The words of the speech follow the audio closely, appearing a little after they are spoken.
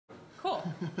Cool.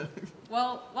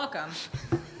 Well, welcome.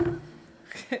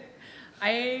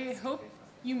 I hope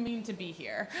you mean to be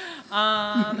here.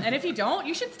 And if you don't,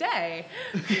 you should stay.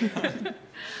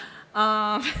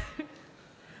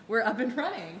 We're up and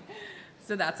running,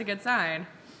 so that's a good sign.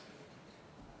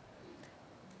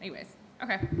 Anyways,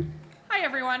 okay. Hi,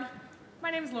 everyone.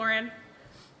 My name is Lauren.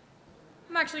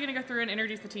 I'm actually going to go through and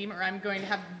introduce the team, or I'm going to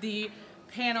have the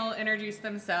panel introduce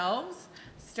themselves,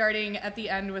 starting at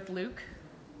the end with Luke.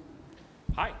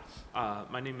 Hi,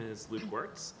 my name is Luke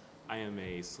Wertz. I am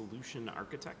a solution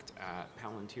architect at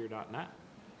Palantir.net.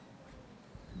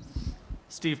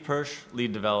 Steve Persh,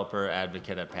 lead developer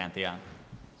advocate at Pantheon.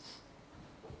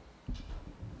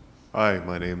 Hi,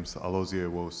 my name's Alozie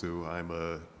Wosu. I'm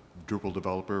a Drupal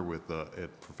developer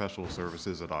at professional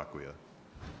services at Acquia.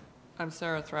 I'm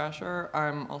Sarah Thrasher.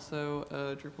 I'm also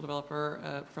a Drupal developer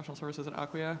at professional services at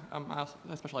Acquia. I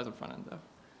specialize in front end, though.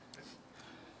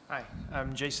 Hi,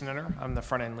 I'm Jason Inner. I'm the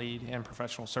front-end lead in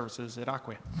professional services at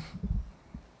Acquia.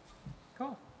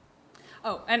 Cool.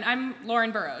 Oh, and I'm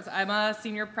Lauren Burrows. I'm a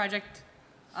senior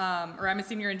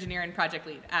engineer and project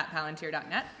lead at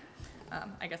Palantir.net.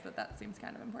 I guess that seems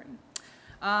kind of important.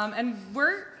 And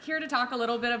we're here to talk a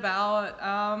little bit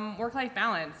about work-life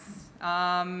balance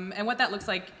and what that looks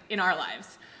like in our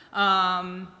lives.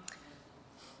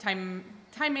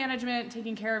 Time management,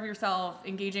 taking care of yourself,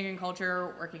 engaging in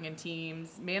culture, working in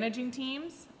teams, managing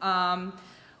teams.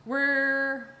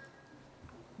 We're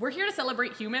here to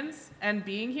celebrate humans and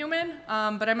being human,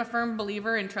 but I'm a firm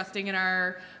believer in trusting in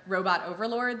our robot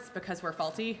overlords because we're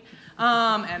faulty,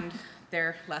 and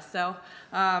they're less so.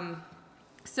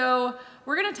 So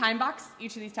we're going to time box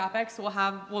each of these topics.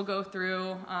 We'll go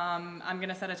through. I'm going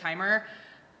to set a timer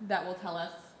that will tell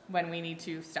us when we need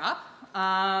to stop.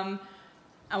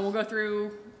 And we'll go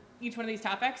through each one of these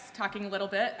topics, talking a little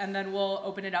bit, and then we'll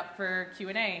open it up for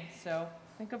Q&A. So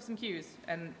think of some Qs,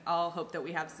 and I'll hope that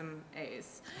we have some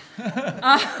As.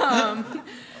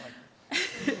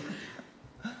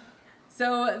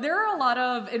 So there are a lot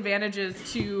of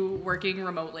advantages to working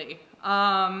remotely.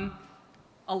 A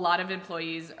lot of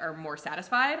employees are more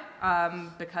satisfied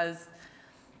because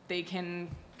they can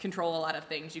control a lot of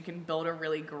things. You can build a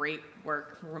really great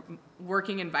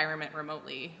working environment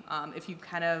remotely if you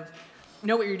kind of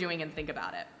know what you're doing and think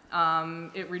about it.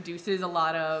 It reduces a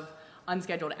lot of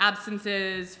unscheduled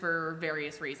absences for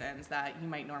various reasons that you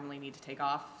might normally need to take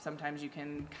off. Sometimes you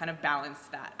can kind of balance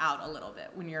that out a little bit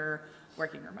when you're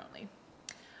working remotely.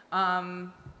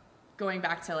 Going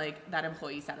back to like that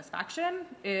employee satisfaction,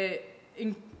 it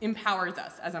empowers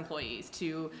us as employees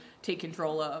to take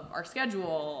control of our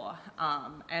schedule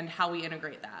and how we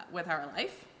integrate that with our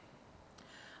life.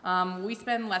 We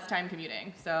spend less time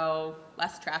commuting, so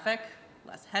less traffic,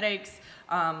 less headaches,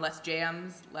 less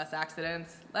jams, less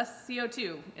accidents, less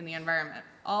CO2 in the environment.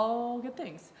 All good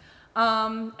things.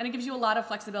 And it gives you a lot of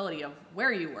flexibility of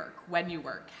where you work, when you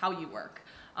work, how you work.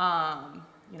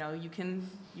 You know, you can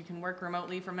work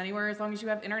remotely from anywhere as long as you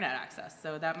have internet access.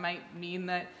 So that might mean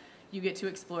that you get to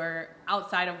explore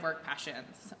outside of work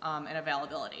passions and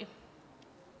availability.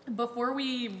 Before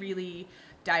we really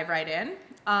dive right in,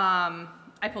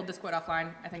 I pulled this quote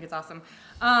offline. I think it's awesome.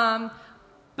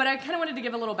 But I kind of wanted to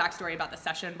give a little backstory about the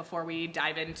session before we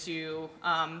dive into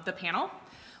the panel,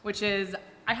 which is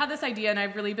I had this idea and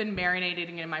I've really been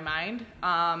marinating it in my mind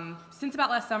since about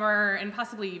last summer and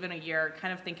possibly even a year,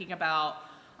 kind of thinking about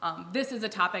this is a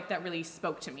topic that really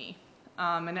spoke to me.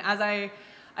 And as I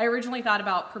originally thought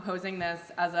about proposing this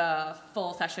as a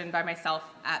full session by myself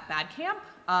at Bad Camp,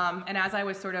 and as I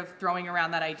was sort of throwing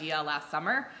around that idea last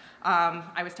summer,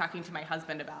 I was talking to my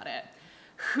husband about it,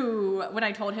 who, when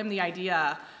I told him the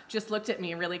idea, just looked at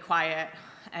me really quiet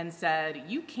and said,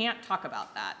 "You can't talk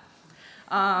about that,"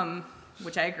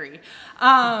 which I agree.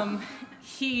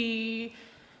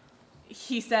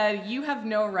 He said, "You have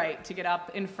no right to get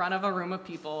up in front of a room of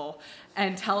people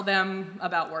and tell them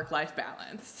about work-life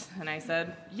balance." And I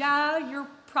said, "Yeah, you're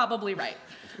probably right."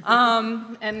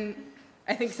 And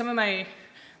I think some of my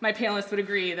panelists would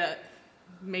agree that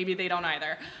maybe they don't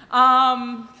either.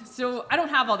 So I don't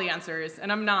have all the answers,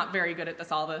 and I'm not very good at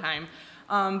this all the time.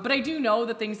 But I do know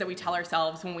the things that we tell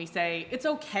ourselves when we say, it's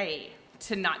okay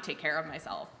to not take care of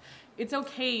myself. It's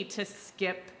okay to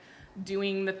skip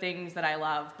doing the things that I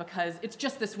love because it's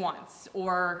just this once,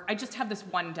 or I just have this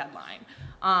one deadline.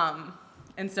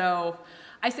 And so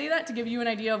I say that to give you an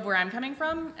idea of where I'm coming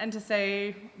from and to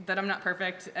say that I'm not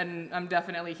perfect and I'm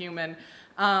definitely human.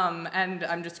 And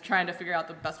I'm just trying to figure out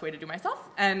the best way to do myself.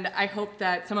 And I hope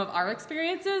that some of our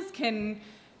experiences can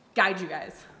guide you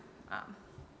guys.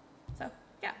 So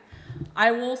yeah,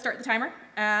 I will start the timer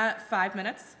at 5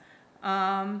 minutes.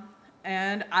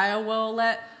 And I will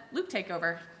let Luke take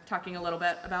over, talking a little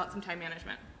bit about some time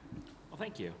management. Well,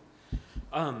 thank you.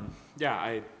 Yeah,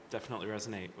 I definitely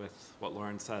resonate with what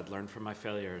Lauren said, learn from my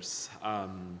failures.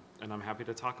 And I'm happy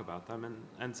to talk about them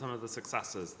and some of the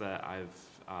successes that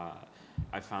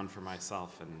I've found for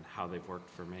myself and how they've worked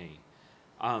for me.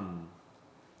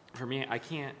 For me, I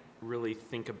can't really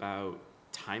think about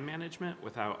time management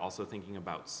without also thinking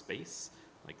about space.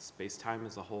 Like space-time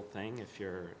is a whole thing if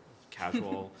you're a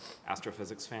casual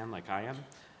astrophysics fan like I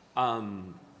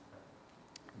am.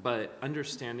 But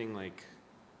understanding like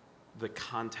the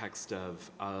context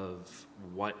of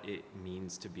what it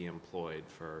means to be employed.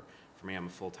 For me, I'm a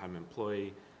full-time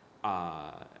employee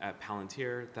at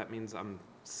Palantir. That means I'm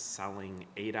selling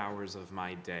 8 hours of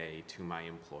my day to my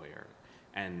employer,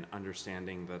 and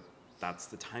understanding that that's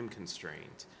the time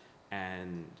constraint.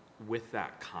 And with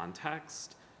that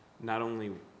context, not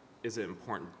only is it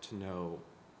important to know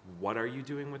what are you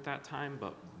doing with that time,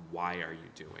 but why are you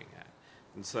doing it?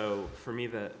 And so for me,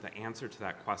 the answer to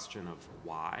that question of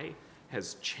why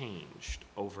has changed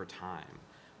over time.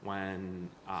 When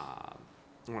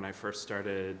I first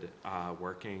started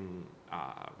working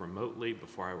remotely,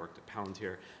 before I worked at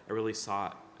Palantir, I really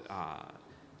sought a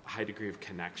high degree of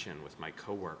connection with my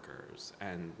coworkers.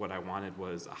 And what I wanted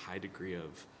was a high degree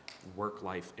of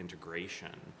work-life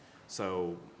integration.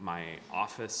 So my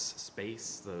office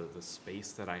space, the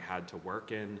space that I had to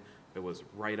work in, it was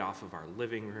right off of our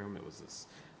living room. It was this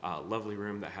lovely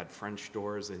room that had French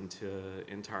doors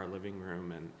into our living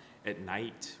room. And at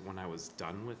night, when I was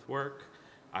done with work,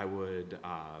 I would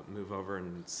move over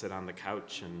and sit on the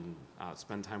couch and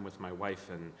spend time with my wife,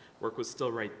 and work was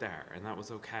still right there, and that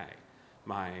was okay.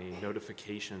 My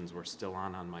notifications were still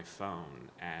on my phone,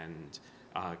 and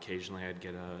occasionally I'd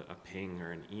get a ping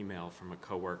or an email from a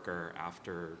coworker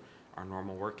after our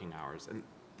normal working hours, and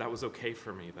that was okay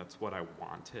for me. That's what I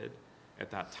wanted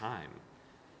at that time.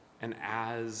 And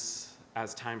as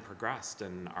time progressed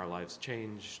and our lives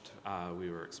changed,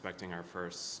 we were expecting our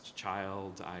first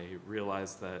child, I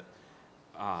realized that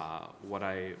what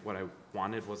I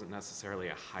wanted wasn't necessarily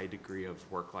a high degree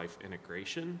of work-life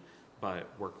integration, but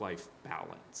work-life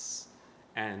balance.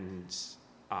 And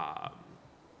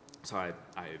so I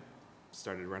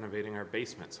started renovating our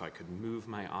basement so I could move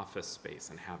my office space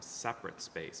and have separate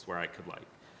space where I could like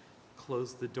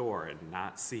close the door and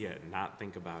not see it and not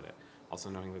think about it. Also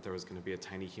knowing that there was going to be a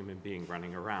tiny human being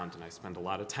running around, and I spend a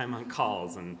lot of time on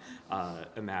calls and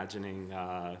imagining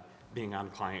being on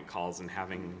client calls and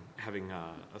having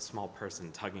a small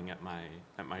person tugging at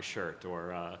my shirt,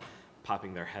 or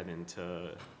popping their head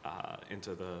into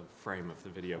the frame of the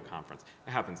video conference.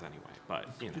 It happens anyway, but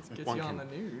you know, Gets you on the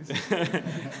news.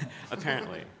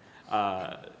 Apparently.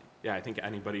 Yeah, I think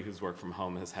anybody who's worked from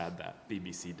home has had that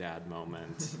BBC Dad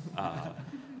moment.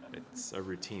 It's a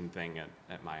routine thing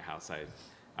at my house.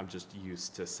 I'm just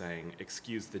used to saying,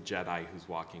 "Excuse the Jedi who's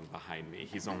walking behind me.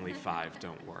 He's only 5,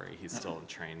 don't worry, he's still in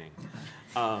training."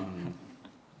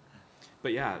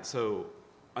 But yeah, so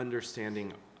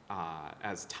understanding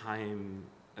as time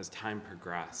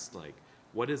progressed, like,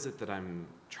 what is it that I'm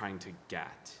trying to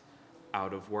get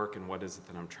out of work, and what is it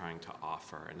that I'm trying to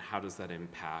offer, and how does that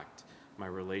impact my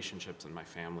relationships and my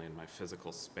family and my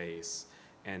physical space,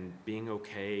 and being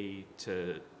okay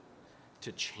to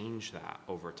change that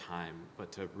over time,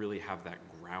 but to really have that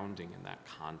grounding in that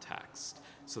context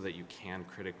so that you can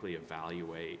critically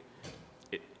evaluate,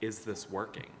 is this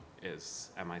working?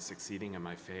 Am I succeeding? Am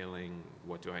I failing?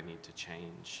 What do I need to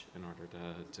change in order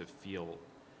to feel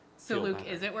So feel Luke, better?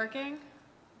 is it working?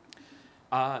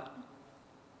 I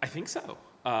think so.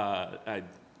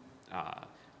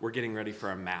 We're getting ready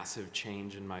for a massive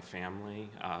change in my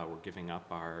family. We're giving up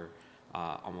our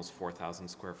almost 4,000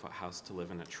 square foot house to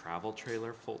live in a travel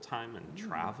trailer full time and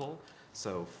travel.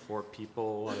 So 4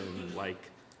 people and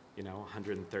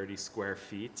 130 square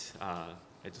feet.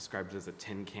 I described it as a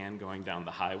tin can going down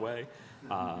the highway.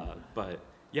 But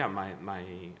yeah, my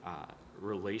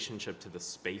relationship to the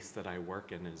space that I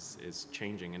work in is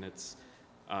changing, and it's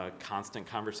a constant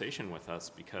conversation with us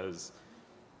because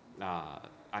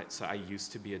I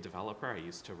used to be a developer. I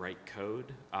used to write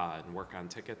code and work on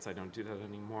tickets. I don't do that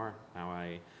anymore. Now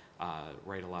I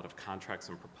write a lot of contracts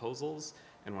and proposals,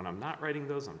 and when I'm not writing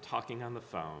those, I'm talking on the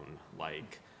phone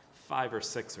like 5 or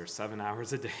 6 or 7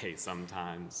 hours a day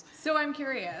sometimes. So I'm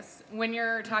curious, when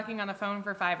you're talking on the phone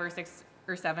for 5 or 6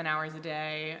 or 7 hours a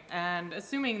day, and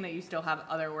assuming that you still have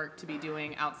other work to be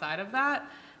doing outside of that,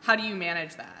 how do you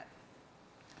manage that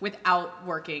without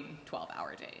working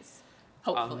 12-hour days,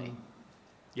 hopefully?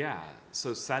 Yeah,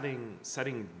 so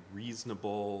setting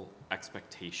reasonable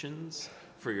expectations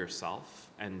for yourself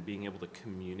and being able to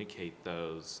communicate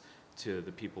those to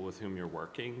the people with whom you're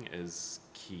working is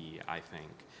key, I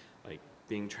think. Like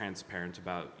being transparent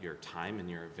about your time and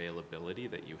your availability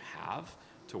that you have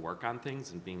to work on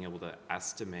things, and being able to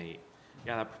estimate,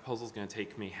 yeah, that proposal's going to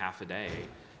take me half a day.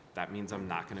 That means I'm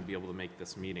not going to be able to make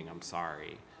this meeting. I'm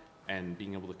sorry. And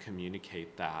being able to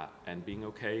communicate that and being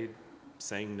okay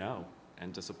saying no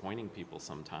and disappointing people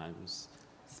sometimes.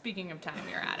 Speaking of time,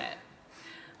 you're at it.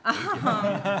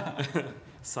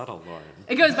 Subtle, Lauren.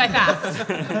 It goes by fast.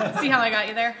 See how I got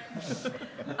you there?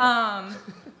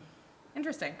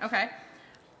 Interesting. Okay.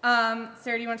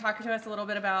 Sarah, do you want to talk to us a little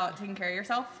bit about taking care of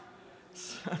yourself?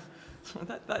 So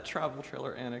that travel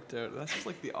trailer anecdote, that's just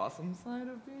like the awesome side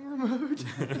of being remote.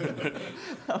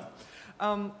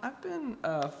 I've been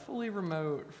fully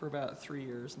remote for about 3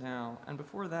 years now, and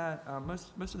before that,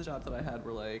 most of the jobs that I had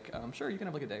were like, sure, you can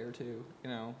have like a day or two,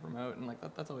 remote, and like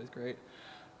that's always great.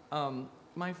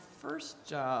 My first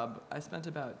job, I spent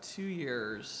about 2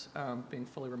 years being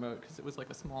fully remote because it was like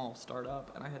a small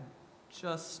startup, and I had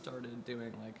just started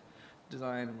doing like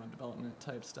design and web development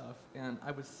type stuff, and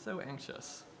I was so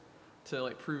anxious to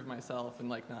like prove myself and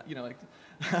like not, like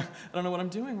I don't know what I'm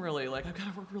doing really, like I've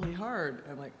got to work really hard,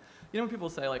 and like when people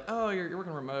say like, oh, you're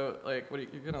working remote, like what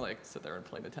you're gonna like sit there and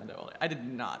play Nintendo all day. I did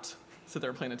not sit there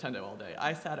and play Nintendo all day.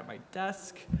 I sat at my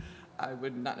desk. I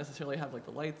would not necessarily have like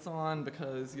the lights on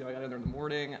because I got in there in the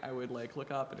morning. I would like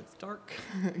look up and it's dark.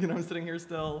 I'm sitting here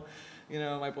still.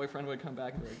 My boyfriend would come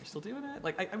back and be like, "You're still doing it?"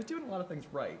 Like I was doing a lot of things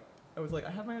right. I was like, I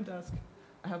have my own desk,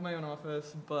 I have my own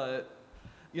office, but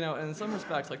in some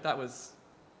respects, like that was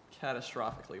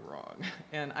catastrophically wrong,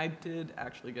 and I did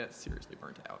actually get seriously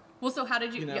burnt out. Well, so how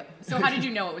did you? So how did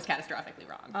you know it was catastrophically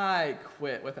wrong? I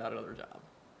quit without another job.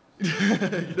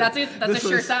 That's it. That's a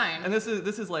sure sign. And this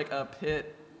is like a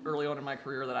pit early on in my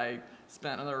career that I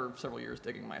spent another several years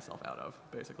digging myself out of.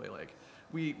 Basically, like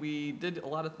we did a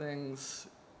lot of things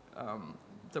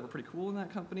that were pretty cool in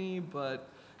that company, but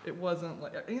it wasn't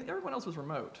like everyone else was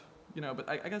remote. But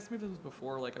I guess maybe it was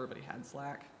before like everybody had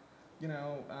Slack.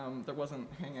 There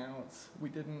wasn't Hangouts. We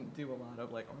didn't do a lot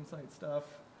of like on-site stuff,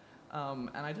 and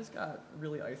I just got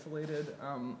really isolated.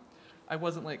 I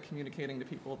wasn't like communicating to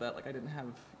people that like I didn't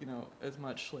have as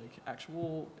much like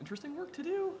actual interesting work to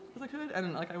do as I could,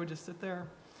 and like I would just sit there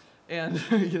and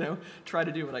try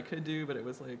to do what I could do, but it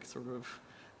was like sort of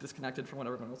disconnected from what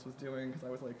everyone else was doing because I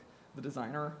was like the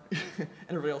designer and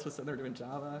everybody else was sitting there doing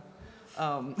Java.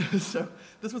 So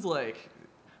this was like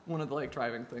one of the like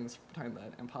driving things behind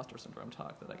that imposter syndrome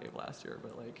talk that I gave last year.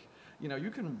 But like,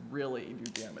 you can really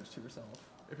do damage to yourself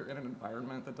if you're in an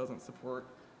environment that doesn't support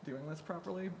doing this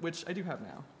properly, which I do have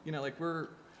now. Like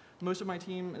most of my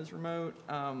team is remote.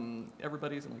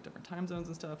 Everybody's in like different time zones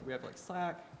and stuff. We have like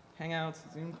Slack, Hangouts,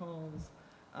 Zoom calls.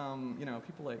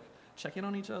 People like check in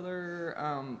on each other.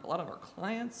 A lot of our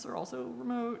clients are also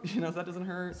remote. So that doesn't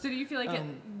hurt. So do you feel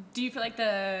like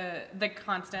the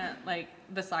constant like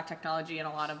the Slack technology and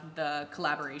a lot of the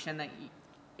collaboration that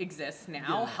exists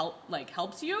now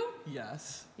helps you?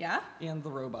 Yes. Yeah. And the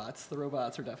robots. The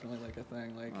robots are definitely like a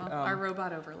thing. Like our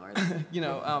robot overlords.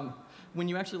 When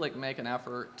you actually like make an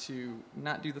effort to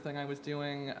not do the thing I was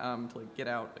doing, to like get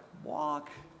out, like walk,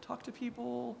 talk to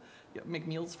people, make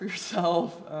meals for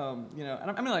yourself, and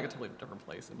I'm in like a totally different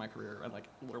place in my career and like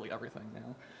literally everything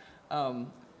now.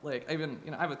 Like I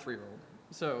have a 3-year-old,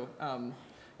 so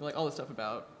like all this stuff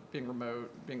about being remote,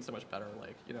 being so much better,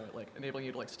 like like enabling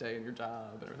you to like stay in your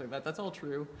job and everything. That's all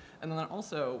true. And then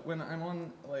also when I'm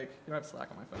on like I have Slack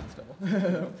on my phone still,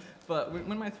 but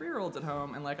when my 3-year-old's at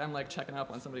home and like I'm like checking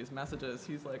up on somebody's messages,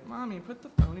 he's like, "Mommy, put the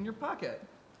phone in your pocket."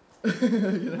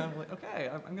 I'm like, okay,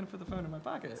 I'm gonna put the phone in my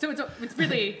pocket. So it's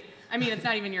really, it's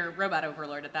not even your robot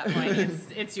overlord at that point.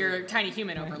 It's your tiny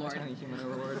human overlord. Tiny human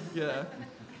overlord. Yeah.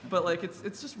 But like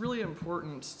it's just really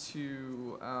important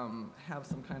to have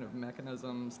some kind of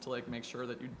mechanisms to like make sure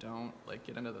that you don't like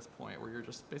get into this point where you're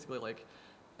just basically like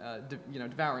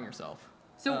devouring yourself.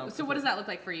 So what does that look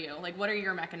like for you? Like what are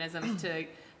your mechanisms to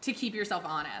keep yourself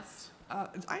honest?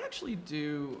 I actually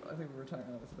do. I think we were talking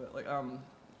about this a bit. Like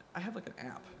I have like an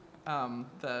app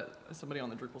that somebody on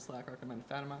the Drupal Slack recommended,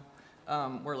 Fatima,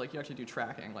 where like you actually do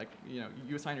tracking. Like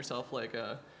you assign yourself like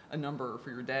a number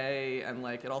for your day, and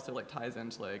like it also like ties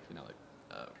into like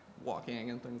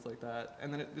walking and things like that.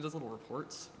 And then it does little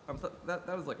reports. That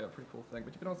was like a pretty cool thing.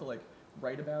 But you can also like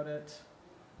write about it.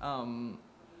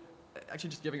 Actually,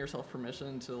 just giving yourself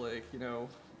permission to like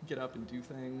get up and do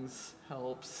things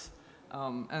helps.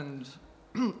 And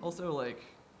also like.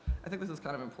 I think this is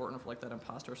kind of important for like that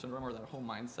imposter syndrome or that whole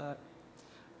mindset.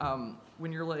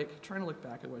 When you're like trying to look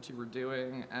back at what you were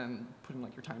doing and put in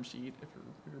like your timesheet if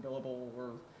you're available,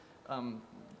 or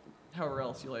however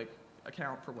else you like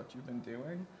account for what you've been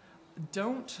doing,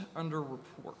 don't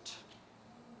underreport.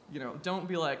 Don't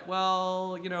be like,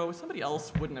 well, somebody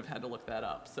else wouldn't have had to look that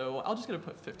up, so I'll just gonna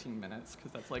put 15 minutes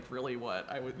because that's like really what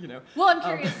I would, Well, I'm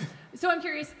curious. So I'm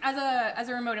curious, as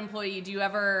a remote employee, do you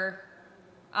ever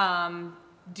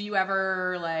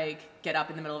like get up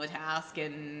in the middle of a task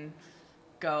and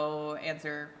go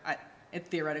answer it's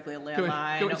theoretically a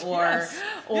landline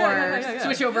or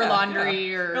switch over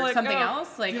laundry or like, something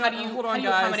else? Like, how do you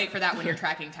accommodate for that when you're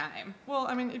tracking time? Well,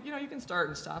 I mean, you can start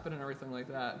and stop it and everything like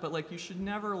that, but like you should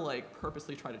never like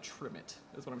purposely try to trim it,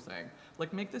 is what I'm saying.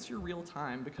 Like make this your real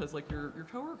time because like your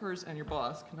coworkers and your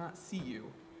boss cannot see you.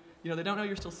 They don't know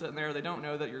you're still sitting there. They don't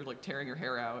know that you're like tearing your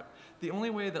hair out. The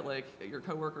only way that like your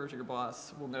coworkers or your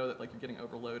boss will know that like you're getting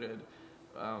overloaded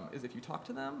is if you talk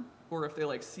to them, or if they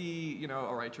like see,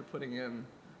 all right, you're putting in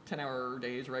 10-hour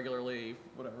days regularly,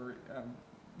 whatever.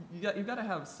 You've got to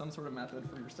have some sort of method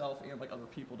for yourself and like other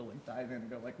people to like dive in and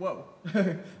go like, whoa,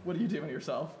 what are you doing to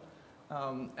yourself?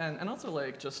 And also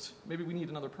like just maybe we need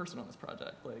another person on this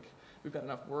project. Like we've got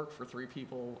enough work for 3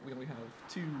 people. We only have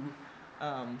 2.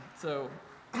 So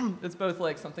it's both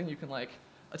like something you can like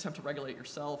attempt to regulate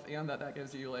yourself, and that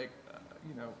gives you like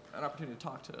an opportunity to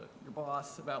talk to your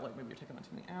boss about like maybe you're taking on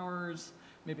too many hours.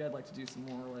 Maybe I'd like to do some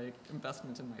more like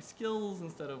investment in my skills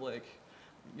instead of like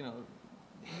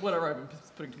whatever I've been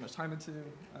putting too much time into,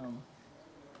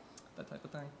 that type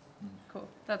of thing. Cool.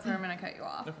 That's where I'm going to cut you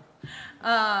off.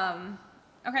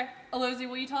 Okay. Alozie,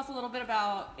 will you tell us a little bit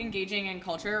about engaging in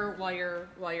culture while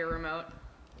you're remote?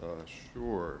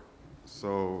 Sure.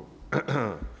 So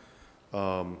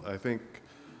I think,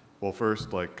 well,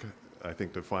 first, like, I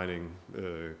think defining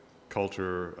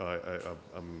culture,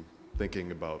 I'm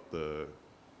thinking about the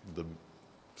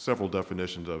several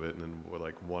definitions of it, and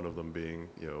like one of them being,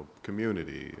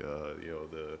 community,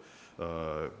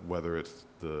 whether it's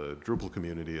the Drupal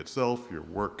community itself, your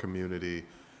work community,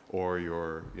 or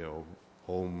your,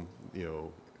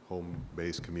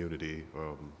 home-based community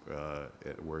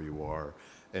where you are.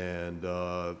 And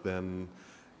then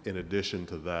in addition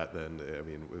to that, then, I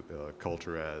mean,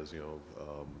 culture as,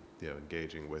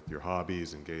 engaging with your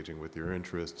hobbies, engaging with your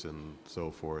interests, and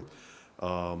so forth.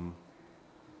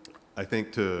 I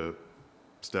think to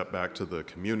step back to the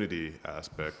community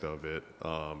aspect of it,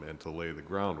 and to lay the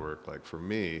groundwork, like for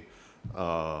me,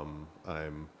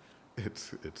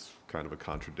 it's kind of a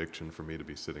contradiction for me to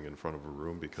be sitting in front of a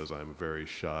room because I'm a very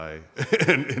shy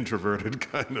and introverted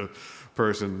kind of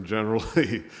person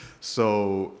generally.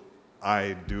 So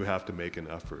I do have to make an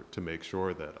effort to make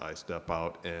sure that I step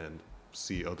out and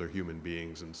see other human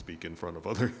beings and speak in front of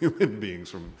other human beings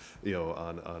from,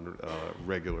 on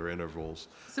regular intervals.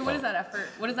 So what does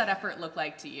that effort look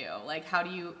like to you? Like, how do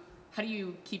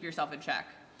you keep yourself in check?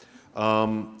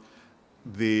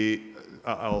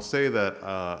 I'll say that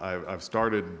I've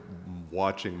started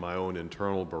watching my own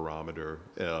internal barometer,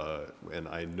 and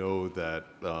I know that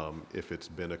if it's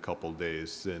been a couple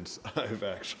days since I've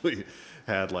actually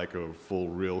had like a full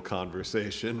real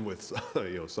conversation with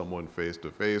someone face to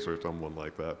face or someone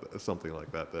like that, something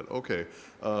like that, that okay,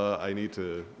 I need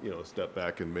to step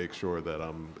back and make sure that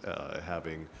I'm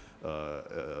having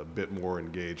a bit more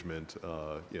engagement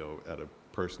at a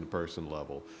person-to-person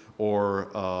level,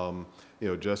 or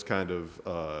just kind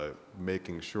of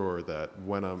making sure that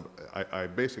when I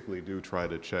basically do try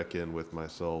to check in with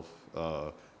myself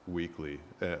weekly,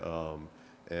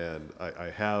 and I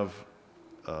have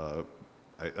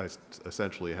I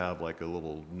essentially have like a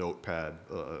little notepad,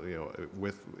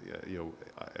 with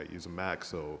I use a Mac,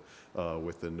 so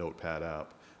with the Notepad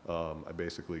app. I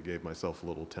basically gave myself a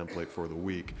little template for the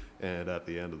week, and at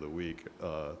the end of the week,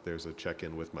 there's a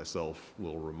check-in with myself,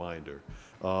 little reminder.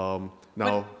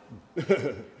 Now,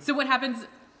 so what happens?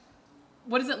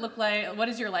 What does it look like? What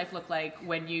does your life look like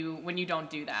when you don't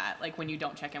do that? Like when you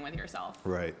don't check in with yourself?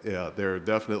 Right. Yeah. There are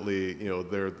definitely,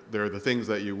 there are the things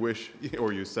that you wish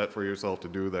or you set for yourself to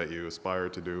do that you aspire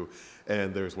to do,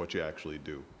 and there's what you actually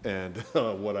do. And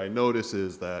what I notice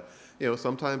is that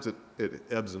sometimes it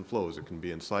ebbs and flows. It can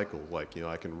be in cycles. Like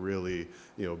I can really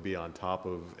be on top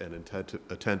of and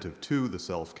attentive to the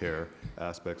self-care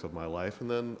aspects of my life,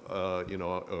 and then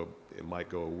it might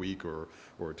go a week or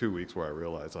 2 weeks where I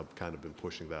realize I've kind of been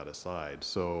pushing that aside.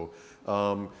 So,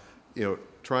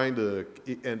 trying to,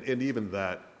 and even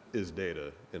that is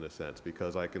data in a sense,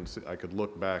 because I could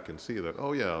look back and see that,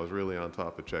 oh yeah, I was really on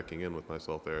top of checking in with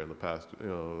myself there in the past,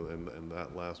 and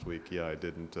that last week, yeah, I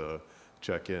didn't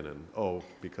check in, and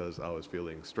because I was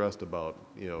feeling stressed about,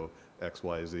 X,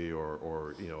 Y, Z,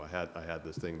 or I had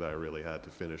this thing that I really had to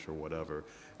finish or whatever,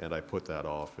 and I put that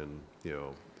off, and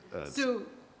So,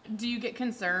 do you get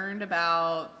concerned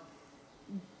about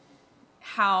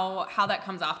how that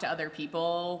comes off to other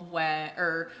people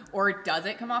or does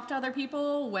it come off to other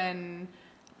people when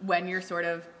you're sort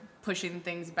of pushing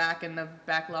things back in the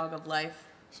backlog of life?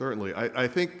 Certainly. I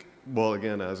think, well,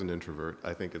 again, as an introvert,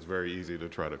 I think it's very easy to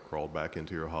try to crawl back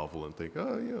into your hovel and think,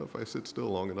 oh, yeah, if I sit still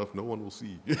long enough, no one will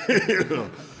see. You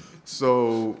know?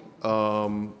 So,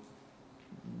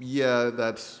 yeah,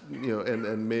 that's,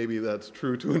 and maybe that's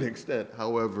true to an extent.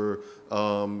 However,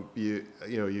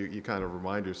 you kind of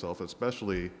remind yourself,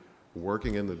 especially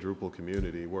working in the Drupal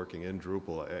community, working in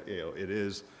Drupal, it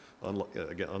is,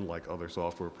 unlike other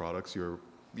software products,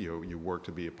 you work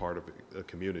to be a part of a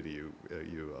community.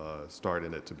 You start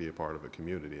in it to be a part of a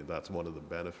community, and that's one of the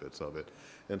benefits of it.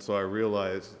 And so I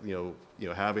realized,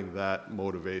 having that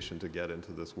motivation to get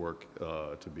into this work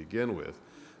to begin with,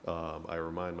 I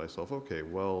remind myself, okay,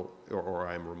 well, or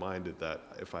I'm reminded that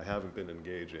if I haven't been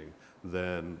engaging,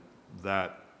 then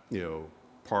that,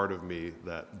 part of me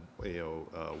that,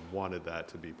 wanted that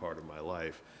to be part of my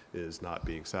life is not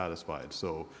being satisfied.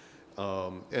 So,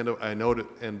 and I noted,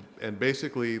 and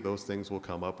basically those things will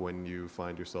come up when you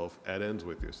find yourself at ends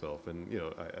with yourself. And,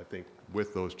 I think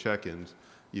with those check-ins,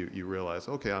 you realize,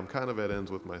 okay, I'm kind of at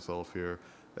ends with myself here.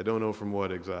 I don't know from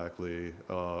what exactly,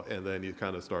 and then you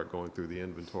kind of start going through the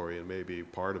inventory, and maybe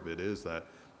part of it is that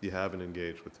you haven't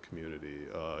engaged with the community,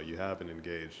 you haven't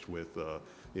engaged with,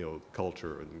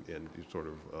 culture and you sort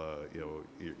of,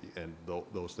 and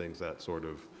those things that sort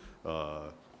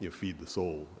of, feed the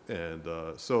soul. And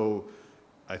so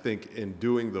I think in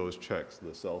doing those checks,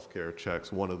 the self-care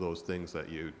checks, one of those things that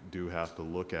you do have to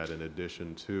look at in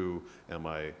addition to, am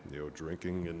I,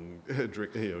 drinking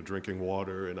and drinking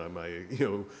water, and am I,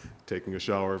 taking a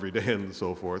shower every day and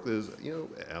so forth, is,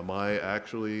 am I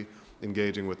actually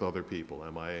engaging with other people?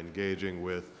 Am I engaging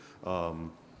with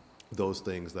those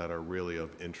things that are really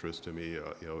of interest to me,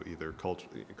 either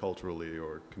culturally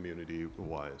or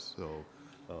community-wise?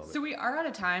 So we are out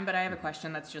of time, but I have a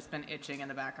question that's just been itching in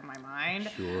the back of my mind.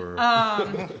 Sure.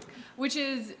 Which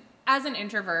is, as an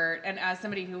introvert and as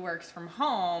somebody who works from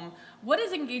home, what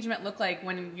does engagement look like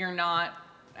when you're not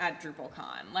at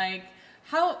DrupalCon? Like,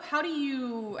 how do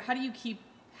you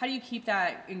keep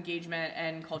that engagement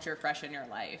and culture fresh in your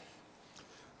life?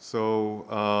 So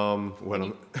when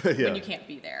you can't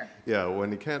be there. Yeah,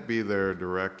 when you can't be there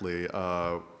directly,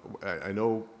 I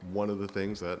know one of the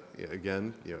things that,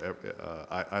 again,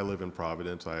 I live in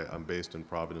Providence. I'm based in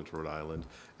Providence, Rhode Island,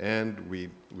 and we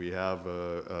have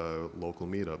a local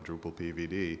meetup, Drupal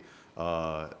PVD,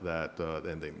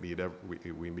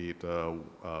 and we meet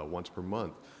once per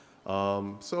month.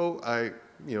 So I,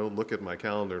 look at my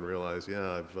calendar and realize,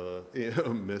 yeah,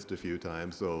 I've missed a few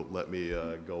times. So let me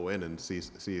go in and see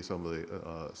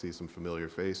some familiar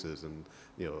faces and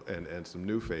and some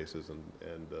new faces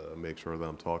and make sure that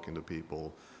I'm talking to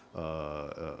people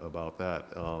about that.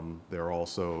 There are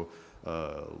also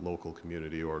local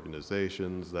community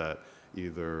organizations that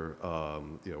either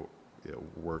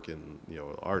work in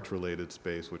arts-related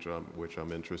space, which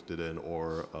I'm interested in,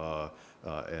 or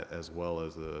as well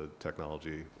as the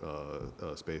technology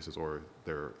spaces or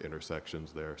their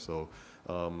intersections there. So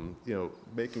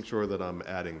making sure that I'm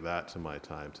adding that to my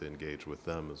time to engage with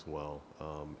them as well,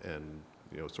 and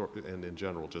and in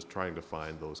general, just trying to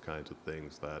find those kinds of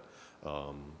things that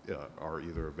are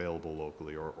either available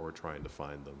locally or trying to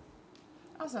find them.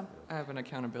 Awesome. I have an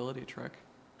accountability trick.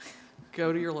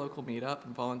 Go to your local meetup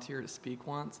and volunteer to speak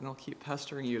once, and they'll keep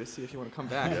pestering you to see if you want to come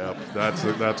back. Yeah, that's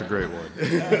a great one.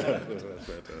 That's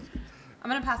fantastic. I'm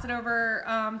going to pass it over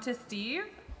to Steve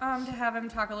to have him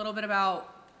talk a little bit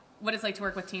about what it's like to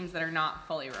work with teams that are not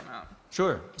fully remote.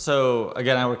 Sure. So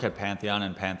again, I work at Pantheon,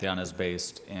 and Pantheon is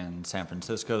based in San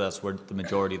Francisco. That's where the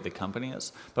majority of the company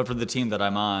is. But for the team that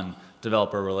I'm on,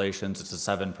 developer relations, it's a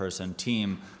 7-person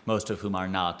team, most of whom are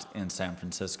not in San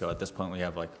Francisco. At this point, we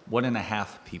have like 1.5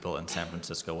 people in San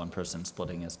Francisco, one person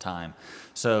splitting his time.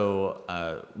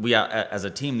 So we, as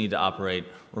a team, need to operate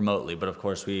remotely. But of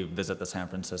course, we visit the San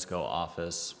Francisco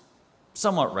office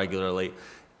somewhat regularly.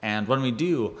 And when we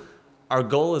do, our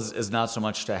goal is not so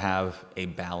much to have a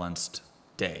balanced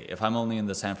day. If I'm only in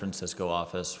the San Francisco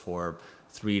office for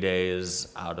 3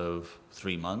 days out of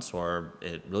 3 months, or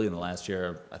really in the last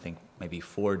year, I think maybe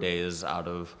 4 days out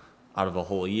of a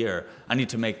whole year, I need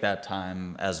to make that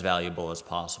time as valuable as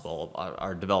possible.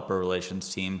 Our developer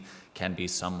relations team can be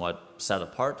somewhat set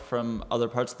apart from other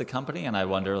parts of the company, and I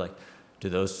wonder, like, do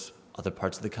those other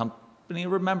parts of the company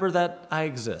remember that I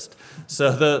exist?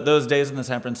 So those days in the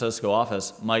San Francisco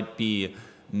office might be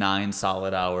 9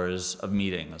 solid hours of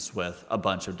meetings with a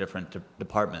bunch of different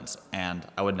departments, and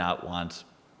I would not want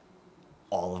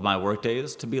all of my work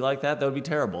days to be like that. That would be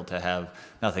terrible, to have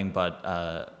nothing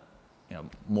but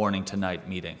morning to night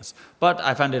meetings. But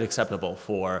I find it acceptable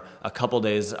for a couple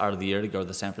days out of the year to go to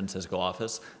the San Francisco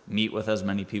office, meet with as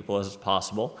many people as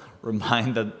possible,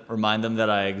 remind them that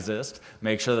I exist,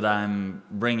 make sure that I'm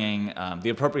bringing the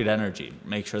appropriate energy,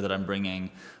 make sure that I'm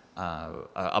bringing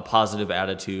a positive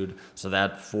attitude, so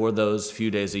that for those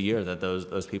few days a year that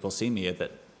those people see me,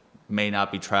 that may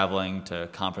not be traveling to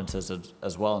conferences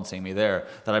as well and seeing me there,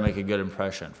 that I make a good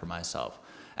impression for myself.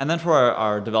 And then for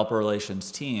our developer relations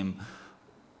team,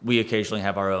 we occasionally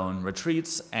have our own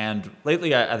retreats, and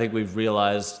lately I think we've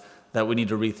realized that we need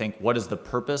to rethink what is the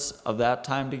purpose of that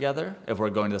time together. If we're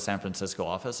going to the San Francisco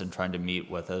office and trying to meet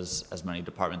with as many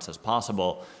departments as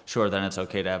possible, sure, then it's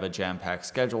okay to have a jam-packed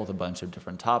schedule with a bunch of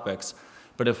different topics.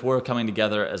 But if we're coming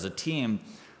together as a team,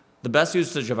 the best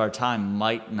usage of our time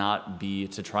might not be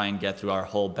to try and get through our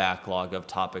whole backlog of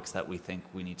topics that we think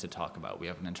we need to talk about. We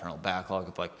have an internal backlog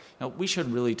of we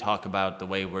should really talk about the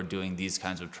way we're doing these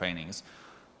kinds of trainings.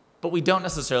 But we don't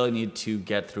necessarily need to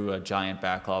get through a giant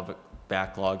backlog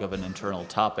of an internal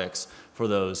topics for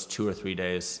those 2 or 3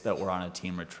 days that we're on a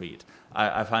team retreat.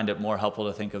 I find it more helpful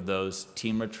to think of those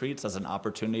team retreats as an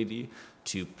opportunity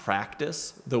to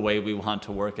practice the way we want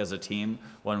to work as a team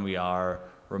when we are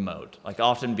remote.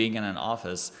 Often being in an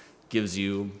office gives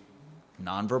you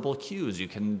nonverbal cues. You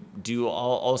can do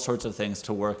all sorts of things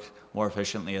to work more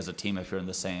efficiently as a team if you're in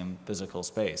the same physical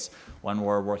space. When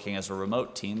we're working as a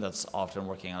remote team that's often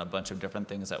working on a bunch of different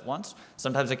things at once,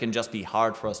 sometimes it can just be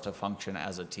hard for us to function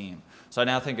as a team. So I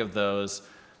now think of those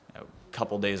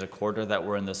couple days a quarter that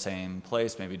we're in the same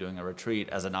place, maybe doing a retreat,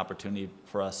 as an opportunity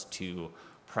for us to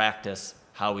practice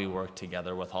how we work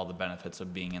together with all the benefits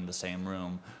of being in the same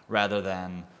room, rather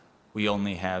than we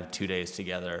only have 2 days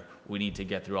together, we need to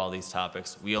get through all these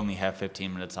topics, we only have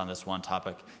 15 minutes on this one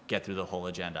topic, get through the whole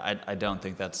agenda. I don't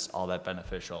think that's all that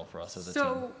beneficial for us as a team.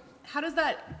 So how does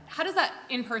that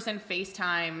in-person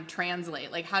FaceTime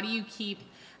translate? How do you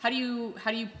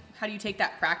take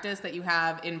that practice that you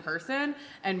have in person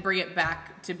and bring it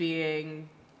back to being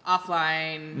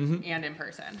offline and in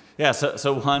person? Yeah,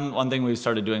 so one thing we've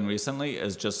started doing recently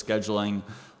is just scheduling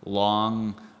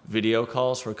long video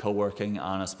calls for co-working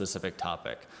on a specific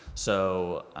topic.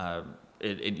 So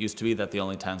it used to be that the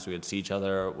only times we would see each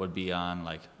other would be on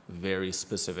very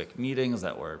specific meetings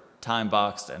that were time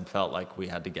boxed and felt like we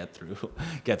had to get through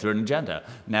an agenda.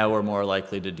 Now we're more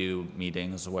likely to do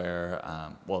meetings where,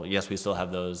 yes, we still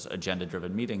have those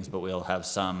agenda-driven meetings, but we'll have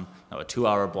a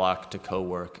 2-hour block to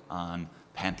co-work on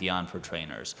Pantheon for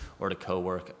trainers, or to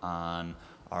co-work on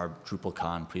our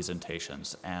DrupalCon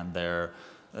presentations, and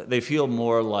they feel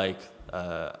more like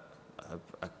a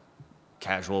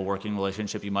casual working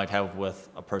relationship you might have with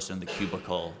a person in the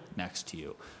cubicle next to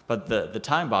you. But the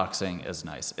time boxing is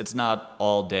nice. It's not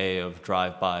all day of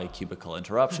drive-by cubicle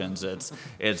interruptions.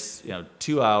 It's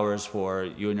 2 hours for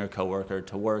you and your coworker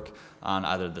to work on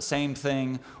either the same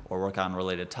thing or work on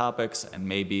related topics, and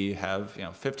maybe have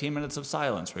 15 minutes of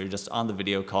silence where you're just on the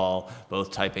video call,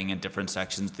 both typing in different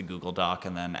sections of the Google Doc,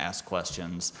 and then ask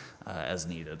questions as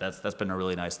needed. That's been a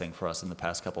really nice thing for us in the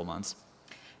past couple months.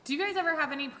 Do you guys ever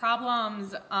have any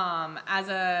problems as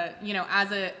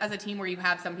a team where you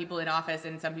have some people in office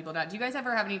and some people not? Do you guys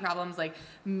ever have any problems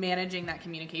managing that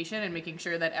communication and making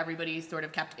sure that everybody's sort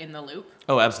of kept in the loop?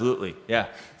 Oh, absolutely. Yeah.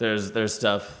 There's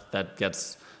stuff that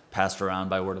gets passed around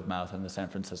by word of mouth in the San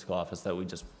Francisco office that we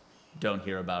just don't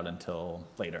hear about until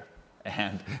later.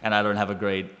 And I don't have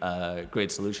a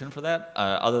great solution for that,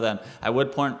 other than I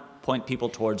would point people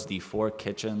towards the Four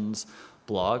Kitchens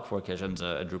blog. Four Kitchens,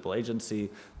 a Drupal agency.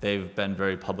 They've been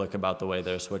very public about the way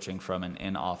they're switching from an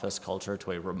in-office culture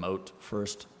to a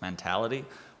remote-first mentality.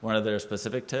 One of their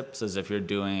specific tips is if you're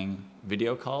doing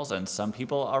video calls and some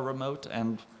people are remote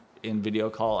and in video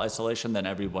call isolation, then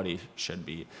everybody should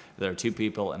be. If there are 2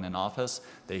 people in an office,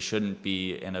 they shouldn't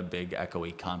be in a big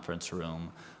echoey conference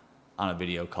room on a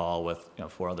video call with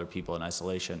 4 other people in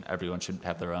isolation. Everyone should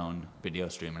have their own video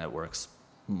stream, and it works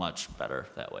much better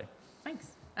that way.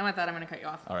 Thanks. And with that, I'm going to cut you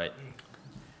off. All right.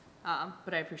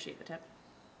 But I appreciate the tip.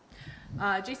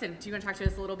 Jason, do you want to talk to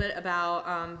us a little bit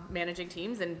about managing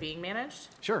teams and being managed?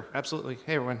 Sure, absolutely.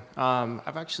 Hey, everyone.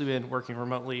 I've actually been working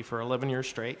remotely for 11 years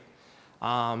straight.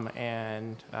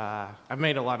 And I've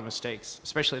made a lot of mistakes,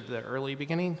 especially at the early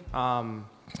beginning.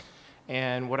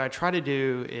 And what I try to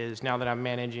do is, now that I'm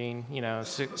managing,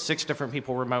 6 different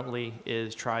people remotely,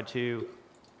 is try to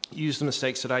use the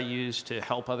mistakes that I use to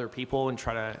help other people and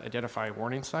try to identify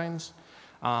warning signs.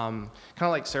 Kind of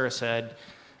like Sarah said,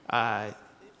 I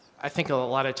think a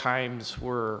lot of times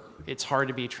it's hard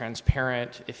to be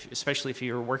transparent, especially if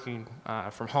you're working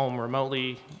from home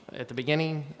remotely at the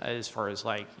beginning, as far as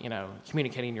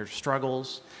communicating your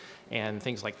struggles. and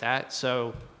things like that.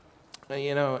 So,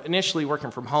 you know, initially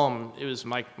working from home, it was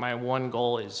my one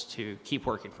goal is to keep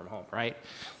working from home, right?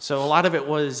 So a lot of it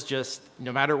was just,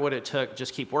 no matter what it took,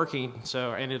 just keep working.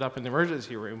 So I ended up in the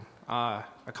emergency room a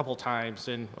couple times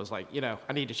and was like, you know,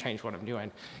 I need to change what I'm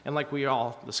doing. And like we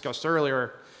all discussed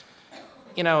earlier,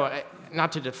 you know,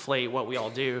 not to deflate what we all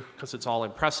do, because it's all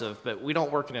impressive, but we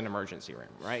don't work in an emergency room,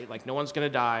 right? Like, no one's going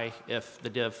to die if the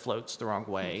div floats the wrong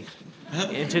way.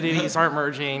 Entities aren't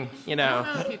merging, you know. I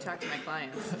don't know if you talk to my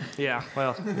clients. Yeah,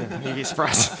 well, you'd be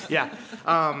surprised. Yeah.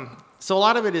 So a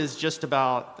lot of it is just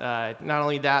about not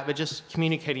only that, but just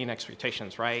communicating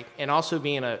expectations, right? And also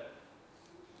being a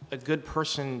good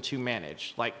person to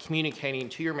manage, like communicating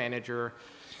to your manager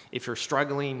if you're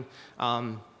struggling.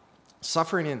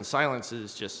 Suffering in silence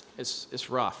is just, it's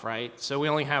rough, right? So we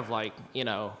only have, like, you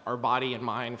know, our body and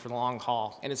mind for the long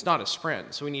haul, and it's not a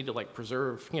sprint. So we need to, like,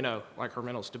 preserve, you know, like, our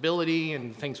mental stability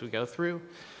and things we go through.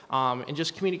 And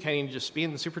just communicating, just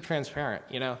being super transparent,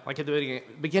 you know? Like, at the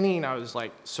beginning, I was,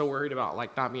 like, so worried about,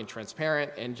 like, not being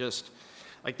transparent, and just,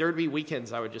 like, there would be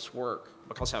weekends I would just work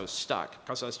because I was stuck,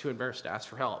 because I was too embarrassed to ask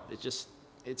for help.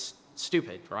 It's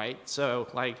stupid, right? So,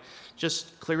 like,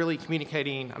 just clearly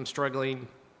communicating, I'm struggling,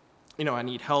 you know, I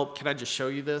need help. Can I just show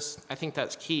you this? I think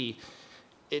that's key.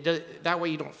 That way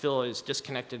you don't feel as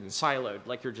disconnected and siloed,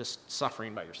 like you're just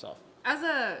suffering by yourself. As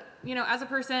a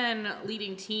person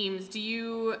leading teams,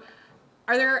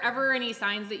 are there ever any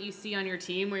signs that you see on your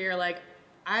team where you're like,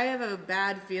 I have a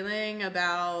bad feeling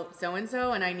about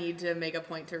so-and-so and I need to make a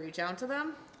point to reach out to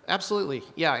them? Absolutely,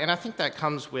 yeah, and I think that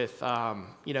comes with,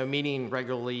 you know, meeting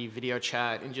regularly, video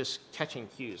chat, and just catching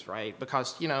cues, right?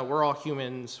 Because, you know, we're all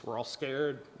humans, we're all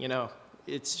scared, you know,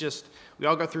 it's just, we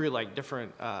all go through, like,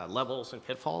 different levels and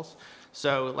pitfalls.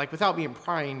 So, like, without being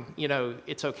prying, you know,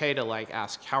 it's okay to, like,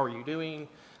 ask, how are you doing?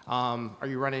 Are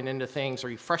you running into things? Are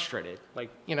you frustrated?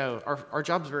 Like, you know, our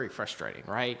job's very frustrating,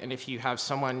 right? And if you have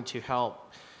someone to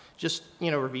help just, you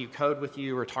know, review code with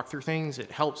you or talk through things,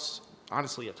 it helps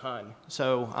honestly a ton.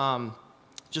 So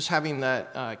just having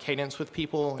that cadence with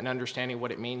people and understanding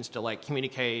what it means to, like,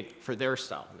 communicate for their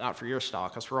style, not for your style,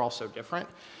 because we're all so different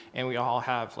and we all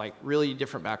have, like, really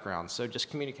different backgrounds. So just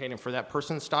communicating for that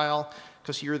person's style,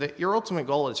 because your ultimate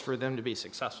goal is for them to be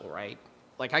successful, right?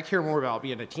 Like, I care more about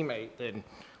being a teammate than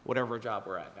whatever job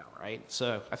we're at now, right?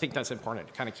 So I think that's important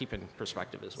to kind of keep in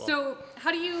perspective as well. So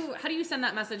how do you send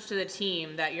that message to the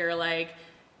team that you're like,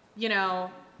 you know,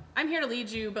 I'm here to lead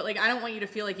you, but, like, I don't want you to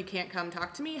feel like you can't come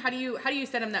talk to me? How do you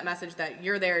send them that message that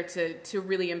you're there to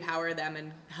really empower them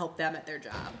and help them at their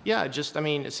job? Yeah, just, I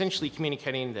mean, essentially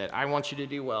communicating that I want you to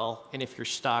do well, and if you're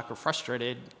stuck or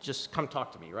frustrated, just come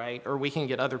talk to me, right? Or we can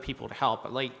get other people to help.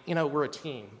 But, like, you know, we're a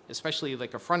team, especially,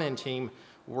 like, a front-end team.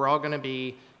 We're all going to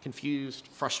be confused,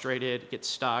 frustrated, get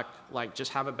stuck, like,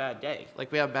 just have a bad day.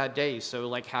 Like, we have bad days, so,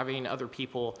 like, having other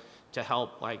people to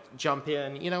help, like, jump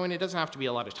in, you know, and it doesn't have to be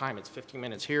a lot of time. It's 15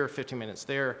 minutes here, 15 minutes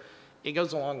there. It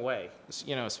goes a long way,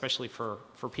 you know, especially for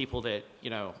people that, you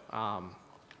know,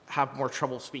 have more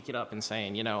trouble speaking up and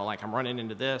saying, you know, like, I'm running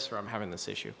into this or I'm having this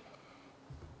issue.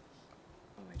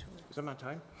 Oh, I totally. Is that my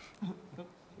time?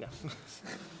 Yeah.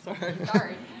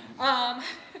 Sorry.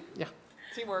 Yeah.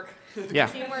 Teamwork. Yeah.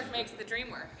 Teamwork makes the dream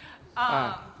work. Do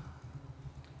I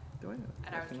And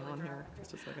I was totally on wrong. here?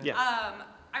 Just a second. Yeah.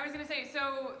 I was gonna say,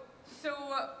 so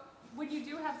when you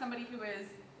do have somebody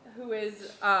who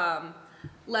is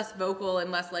less vocal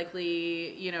and less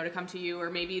likely, you know, to come to you, or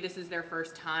maybe this is their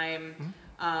first time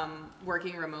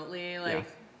working remotely, like, Yeah.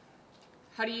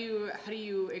 how do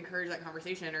you encourage that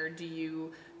conversation, or do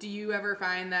you ever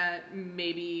find that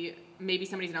maybe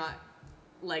somebody's not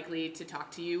likely to talk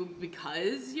to you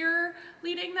because you're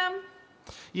leading them?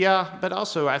 Yeah, but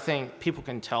also I think people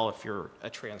can tell if you're a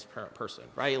transparent person,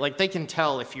 right? Like, they can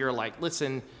tell if you're like,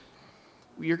 listen,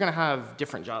 you're going to have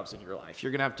different jobs in your life.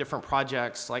 You're going to have different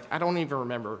projects. Like, I don't even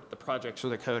remember the projects or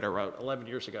the code I wrote 11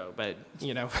 years ago, but,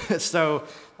 you know, so,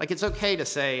 like, it's okay to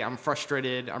say, I'm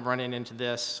frustrated, I'm running into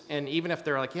this. And even if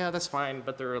they're like, yeah, that's fine,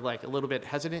 but they're, like, a little bit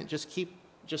hesitant, just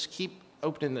keep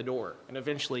opening the door. And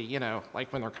eventually, you know,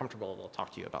 like, when they're comfortable, they'll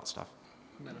talk to you about stuff.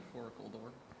 Metaphorical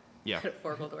door. Yeah.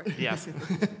 Metaphorical door. Yes.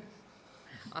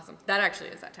 Awesome. That actually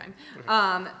is that time.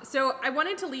 So I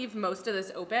wanted to leave most of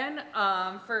this open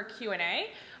for Q&A,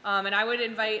 and I would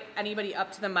invite anybody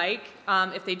up to the mic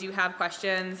if they do have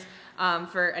questions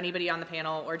for anybody on the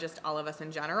panel or just all of us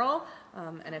in general.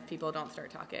 And if people don't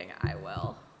start talking, I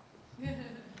will.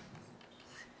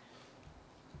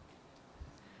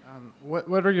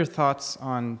 What are your thoughts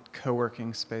on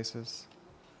co-working spaces?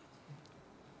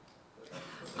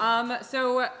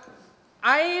 So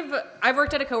I've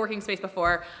worked at a co-working space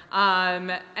before,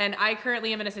 and I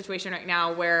currently am in a situation right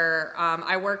now where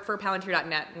I work for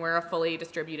Palantir.net, and we're a fully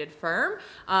distributed firm.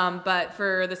 But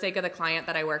for the sake of the client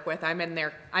that I work with, I'm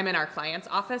in our client's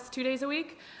office 2 days a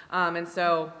week, and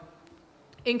so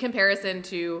in comparison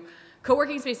to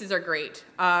co-working spaces are great,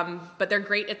 but they're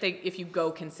great if you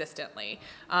go consistently.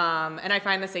 And I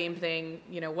find the same thing.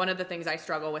 One of the things I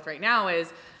struggle with right now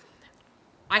is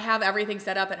I have everything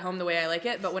set up at home the way I like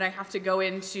it, but when I have to go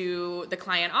into the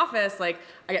client office, I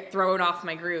get thrown off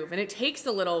my groove, and it takes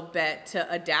a little bit to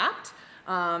adapt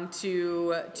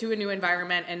to a new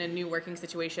environment and a new working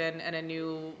situation and a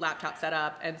new laptop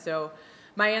setup. And so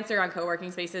my answer on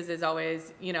co-working spaces is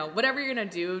always, whatever you're gonna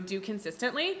do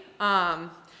consistently,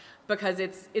 because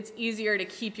it's easier to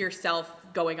keep yourself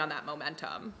going on that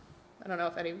momentum. I don't know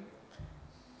if any.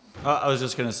 I was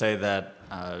just going to say that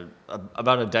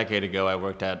about a decade ago, I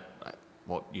worked at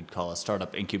what you'd call a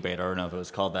startup incubator. I don't know if it was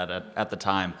called that at the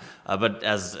time. But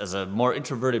as a more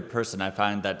introverted person, I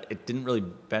find that it didn't really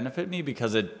benefit me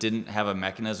because it didn't have a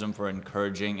mechanism for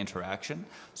encouraging interaction.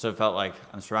 So it felt like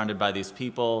I'm surrounded by these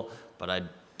people, but I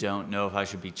don't know if I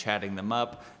should be chatting them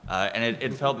up. And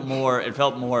it felt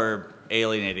more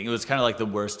alienating. It was kind of like the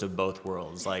worst of both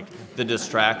worlds, like the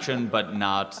distraction, but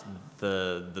not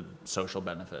the social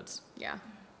benefits. Yeah.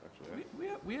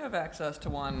 We have access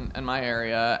to one in my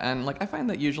area, and I find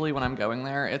that usually when I'm going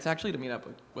there, it's actually to meet up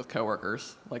with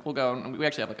coworkers. We'll go, and we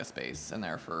actually have a space in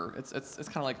there for it's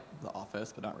kind of like the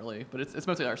office, but not really. But it's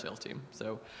mostly our sales team.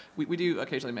 So we do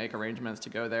occasionally make arrangements to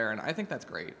go there, and I think that's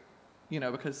great.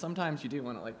 Because sometimes you do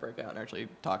want to break out and actually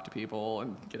talk to people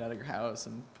and get out of your house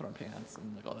and put on pants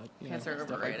and all that. Pants are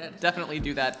overrated. Definitely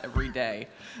do that every day.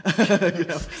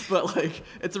 But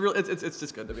it's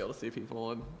just good to be able to see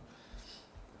people and.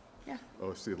 Yeah.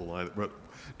 Oh, see the line. But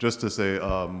just to say,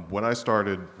 when I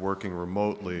started working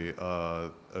remotely,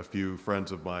 a few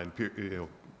friends of mine,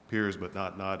 peers, but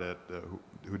not at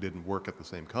who didn't work at the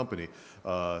same company,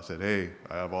 said, "Hey,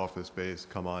 I have office space.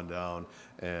 Come on down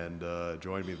and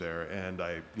join me there." And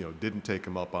I, didn't take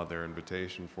them up on their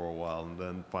invitation for a while, and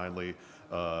then finally,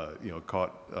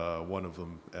 caught one of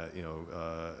them,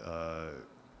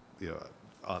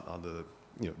 on the.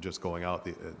 Just going out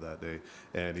that day,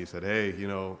 and he said, "Hey,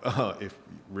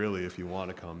 if you want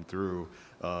to come through,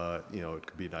 it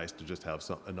could be nice to just have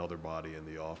another body in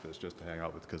the office just to hang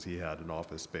out with," because he had an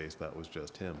office space that was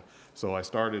just him. So I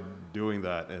started doing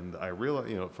that, and I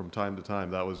realized, from time to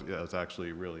time, that was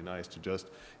actually really nice to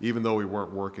just, even though we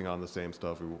weren't working on the same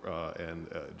stuff,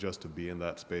 just to be in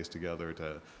that space together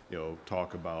to,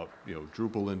 talk about,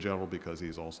 Drupal in general, because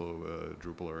he's also a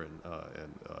Drupaler,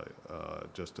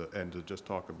 and just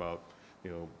talk about,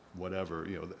 whatever,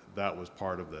 that was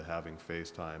part of the having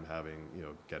FaceTime, having,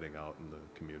 getting out in the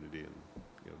community and,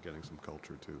 getting some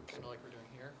culture too. So. Kind of like we're doing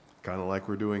here. Kind of like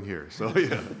we're doing here. So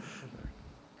yeah.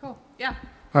 Cool. Yeah.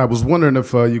 I was wondering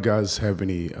if you guys have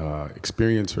any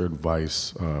experience or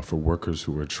advice for workers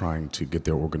who are trying to get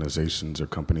their organizations or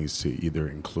companies to either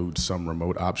include some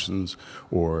remote options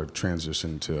or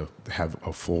transition to have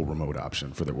a full remote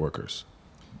option for their workers.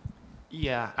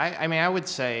 Yeah, I would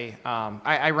say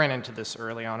I ran into this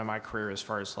early on in my career as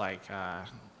far as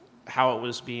how it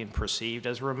was being perceived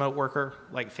as a remote worker,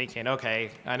 thinking,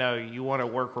 okay, I know you want to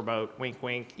work remote, wink,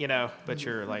 wink, but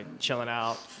you're chilling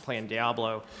out, playing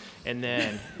Diablo, and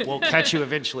then we'll catch you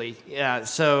eventually. Yeah,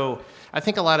 so I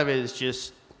think a lot of it is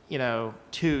just,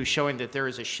 showing that there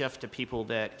is a shift to people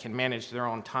that can manage their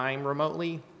own time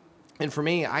remotely. And for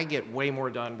me, I get way more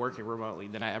done working remotely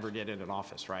than I ever did in an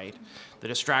office, right? The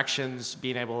distractions,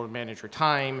 being able to manage your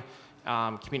time,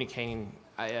 communicating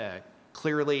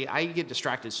clearly, I get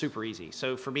distracted super easy.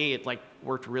 So for me, it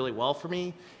worked really well for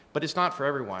me, but it's not for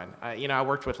everyone. I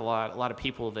worked with a lot of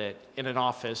people that in an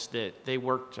office that they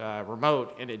worked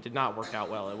remote, and it did not work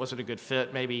out well. It wasn't a good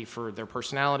fit maybe for their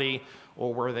personality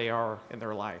or where they are in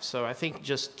their life. So I think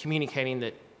just communicating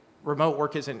that remote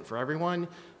work isn't for everyone,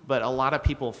 but a lot of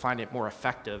people find it more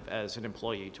effective as an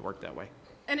employee to work that way.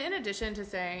 And in addition to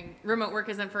saying remote work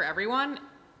isn't for everyone,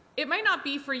 it might not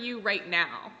be for you right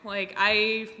now.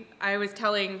 I was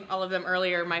telling all of them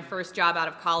earlier, my first job out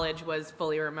of college was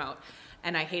fully remote,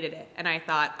 and I hated it. And I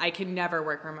thought, I can never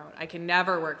work remote. I can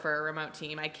never work for a remote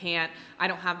team. I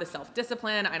don't have the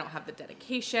self-discipline. I don't have the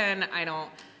dedication. I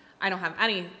don't have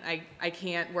any, I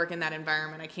can't work in that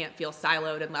environment. I can't feel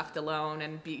siloed and left alone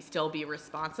and still be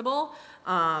responsible.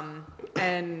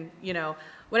 And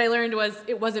what I learned was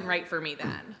it wasn't right for me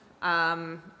then.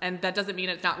 And that doesn't mean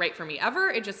it's not right for me ever.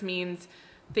 It just means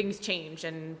things change.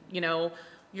 And,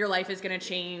 your life is going to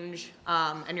change,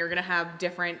 and you're going to have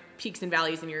different peaks and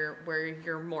valleys in where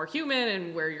you're more human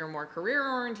and where you're more career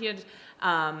oriented,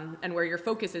 and where your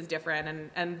focus is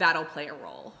different, and that'll play a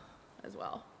role as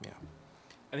well. Yeah.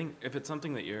 I think if it's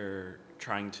something that you're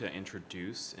trying to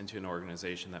introduce into an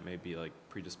organization that may be like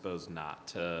predisposed not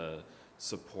to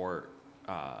support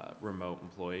remote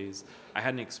employees. I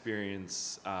had an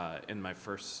experience in my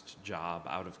first job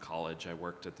out of college. I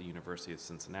worked at the University of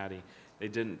Cincinnati. They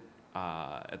didn't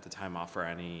at the time offer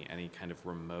any kind of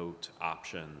remote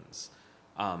options.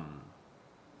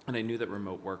 And I knew that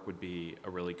remote work would be a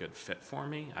really good fit for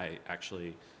me. I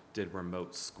actually did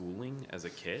remote schooling as a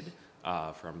kid.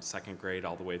 From 2nd grade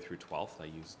all the way through 12th, I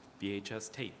used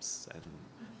VHS tapes and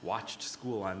watched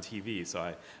school on TV.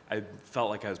 So I felt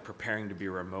like I was preparing to be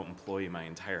a remote employee my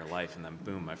entire life. And then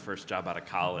boom, my first job out of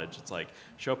college, it's like,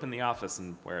 show up in the office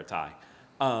and wear a tie.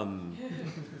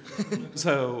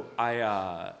 So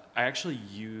I actually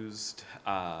used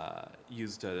a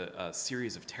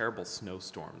series of terrible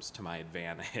snowstorms to my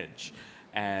advantage.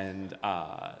 And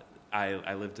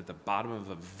I lived at the bottom of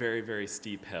a very, very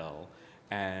steep hill.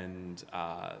 And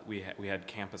we had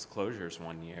campus closures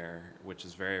one year, which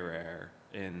is very rare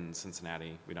in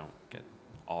Cincinnati. We don't get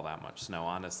all that much snow,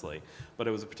 honestly. But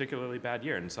it was a particularly bad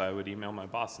year, and so I would email my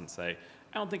boss and say,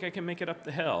 I don't think I can make it up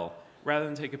the hill. Rather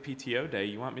than take a PTO day,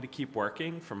 you want me to keep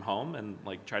working from home and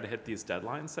like try to hit these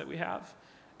deadlines that we have?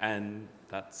 And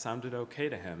that sounded okay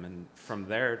to him. And from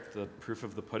there, the proof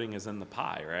of the pudding is in the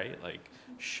pie, right? Like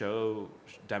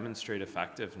demonstrate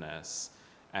effectiveness.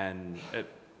 And it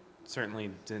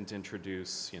certainly didn't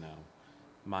introduce,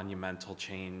 monumental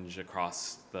change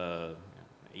across the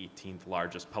 18th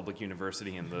largest public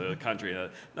university in the country,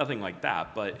 nothing like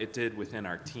that. But it did within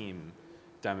our team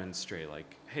demonstrate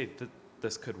like, hey,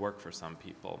 this could work for some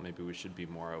people. Maybe we should be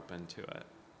more open to it.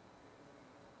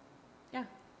 Yeah.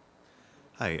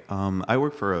 Hi, I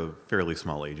work for a fairly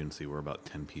small agency. We're about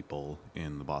 10 people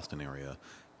in the Boston area.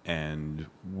 And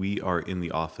we are in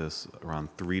the office around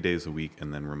 3 days a week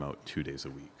and then remote 2 days a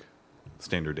week.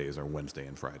 Standard days are Wednesday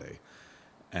and Friday.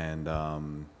 And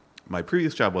my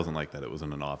previous job wasn't like that. It was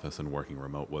in an office, and working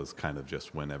remote was kind of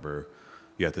just whenever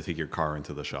you had to take your car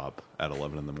into the shop at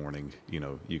 11 in the morning,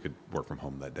 you could work from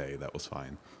home that day. That was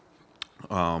fine.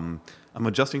 I'm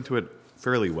adjusting to it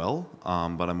fairly well,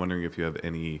 but I'm wondering if you have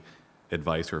any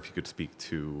advice or if you could speak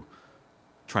to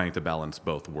trying to balance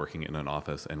both working in an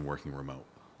office and working remote,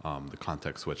 the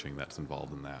context switching that's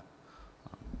involved in that.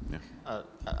 Yeah.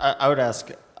 I would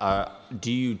ask,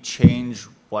 do you change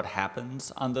what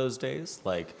happens on those days?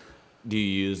 Like, do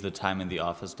you use the time in the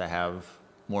office to have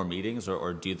more meetings,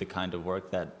 or do the kind of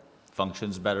work that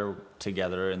functions better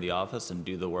together in the office and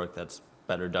do the work that's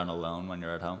better done alone when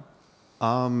you're at home?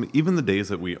 Even the days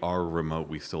that we are remote,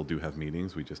 we still do have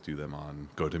meetings. We just do them on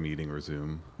GoToMeeting or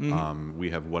Zoom. Mm-hmm. We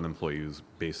have one employee who's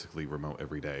basically remote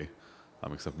every day,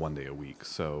 except 1 day a week.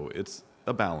 So it's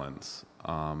a balance.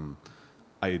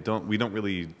 We don't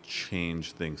really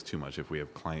change things too much. If we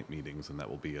have client meetings, and that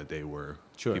will be a day where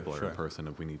people are in person.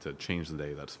 If we need to change the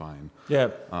day, that's fine. Yeah.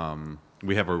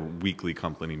 We have a weekly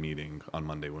company meeting on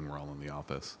Monday when we're all in the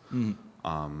office.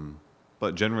 Mm-hmm.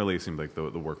 But generally, it seems like the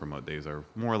work remote days are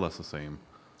more or less the same.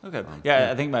 Okay.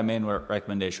 I think my main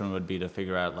recommendation would be to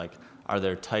figure out, like, are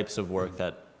there types of work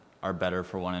that are better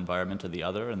for one environment or the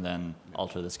other, and then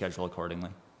alter the schedule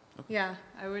accordingly. Yeah,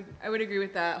 I would agree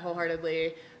with that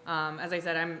wholeheartedly. As I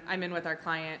said, I'm in with our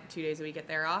client 2 days a week at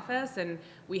their office, and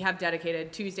we have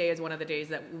dedicated Tuesday is one of the days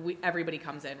that everybody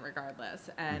comes in regardless,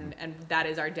 and that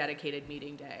is our dedicated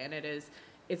meeting day, and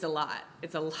it's a lot.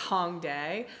 It's a long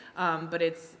day, but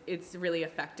it's really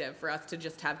effective for us to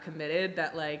just have committed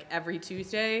that like every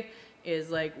Tuesday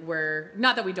is like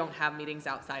not that we don't have meetings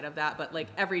outside of that, but like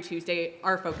every Tuesday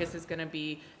our focus is going to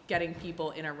be getting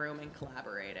people in a room and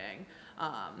collaborating.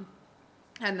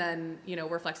 And then,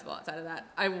 we're flexible outside of that.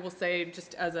 I will say,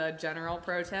 just as a general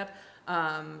pro tip,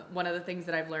 one of the things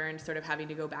that I've learned sort of having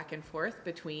to go back and forth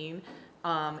between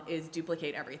is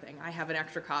duplicate everything. I have an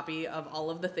extra copy of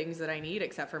all of the things that I need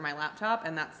except for my laptop,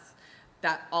 and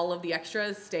that all of the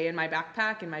extras stay in my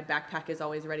backpack, and my backpack is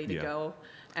always ready to go.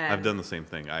 And I've done the same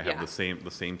thing. I have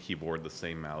the same keyboard, the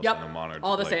same mouse, yep, and a monitor.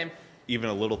 all the same. Even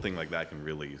a little thing like that can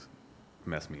really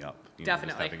mess me up.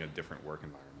 Definitely. Just having a different work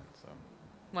environment. So.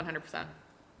 100%.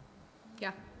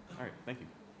 Yeah. All right. Thank you.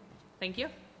 Thank you.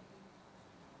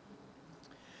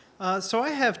 So I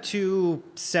have two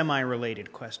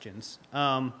semi-related questions.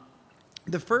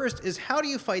 The first is, how do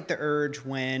you fight the urge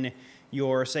when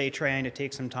you're, say, trying to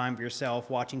take some time for yourself,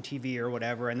 watching TV or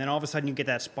whatever, and then all of a sudden you get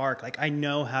that spark, like, I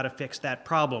know how to fix that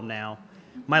problem now.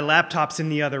 My laptop's in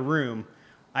the other room.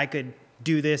 I could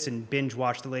do this and binge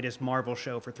watch the latest Marvel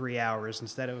show for 3 hours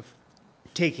instead of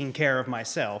taking care of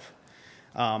myself.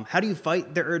 How do you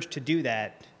fight the urge to do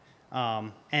that?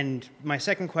 And my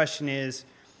second question is,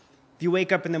 if you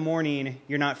wake up in the morning,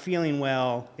 you're not feeling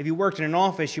well. If you worked in an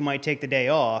office, you might take the day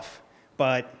off,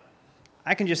 but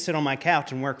I can just sit on my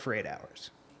couch and work for 8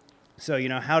 hours. So,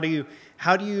 how do you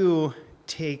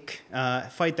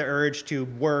fight the urge to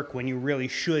work when you really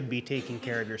should be taking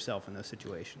care of yourself in those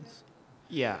situations?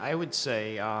 Yeah, I would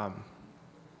say,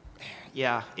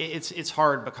 it's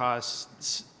hard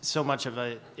because so much of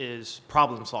it is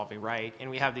problem solving, right? And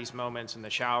we have these moments in the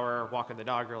shower, walking the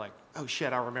dog, you're like, oh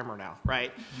shit, I remember now,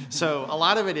 right? So a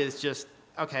lot of it is just,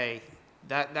 okay,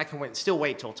 that can still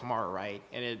wait till tomorrow, right?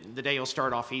 And the day will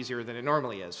start off easier than it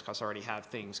normally is because I already have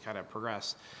things kind of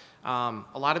progress. A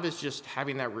lot of it's just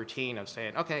having that routine of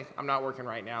saying, okay, I'm not working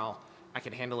right now, I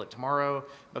can handle it tomorrow,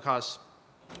 because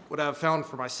what I've found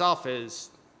for myself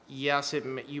is, yes,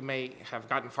 you may have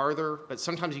gotten farther, but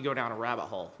sometimes you go down a rabbit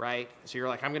hole, right? So you're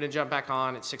like, I'm going to jump back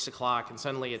on at 6 o'clock, and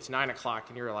suddenly it's 9 o'clock,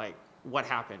 and you're like, what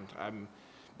happened? I'm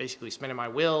basically spinning my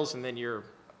wheels, and then you're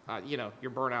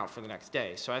burnt out for the next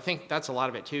day. So I think that's a lot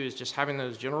of it too, is just having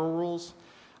those general rules,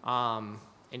 and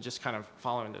just kind of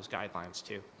following those guidelines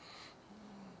too.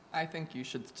 I think you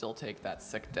should still take that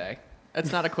sick day.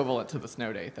 It's not equivalent to the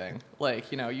snow day thing.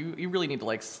 Like, you really need to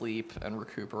like sleep and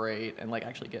recuperate and like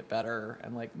actually get better.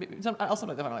 And like, I'll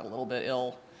sometimes if I'm like a little bit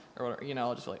ill or whatever,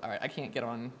 I'll just be like, all right, I can't get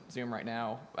on Zoom right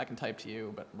now. I can type to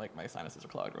you, but like my sinuses are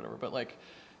clogged or whatever. But like,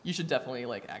 you should definitely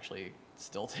like actually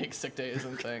still take sick days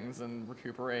and things and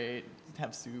recuperate,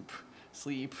 have soup,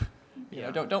 sleep.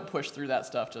 Don't push through that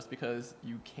stuff just because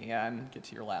you can get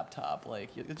to your laptop.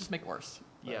 Like, it just make it worse.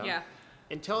 Yeah.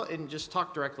 And just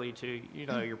talk directly to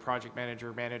your project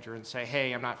manager and say,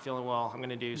 hey, I'm not feeling well. I'm going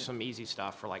to do some easy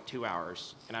stuff for like 2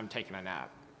 hours, and I'm taking a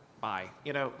nap. Bye.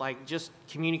 Like just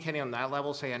communicating on that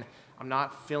level, saying I'm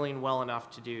not feeling well enough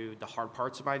to do the hard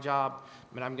parts of my job,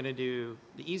 but I'm going to do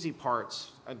the easy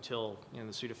parts until the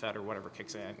Sudafed or whatever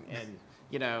kicks in, and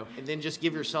then just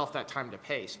give yourself that time to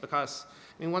pace. Because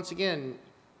once again,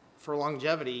 for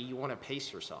longevity, you want to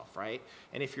pace yourself, right?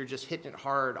 And if you're just hitting it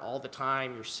hard all the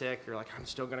time, you're sick, you're like, I'm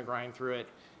still going to grind through it,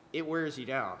 it wears you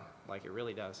down. Like, it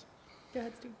really does. Go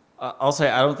ahead, Steve. I'll say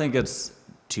I don't think it's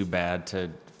too bad to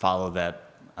follow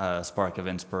that spark of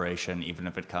inspiration, even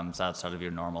if it comes outside of your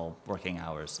normal working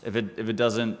hours. If it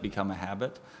doesn't become a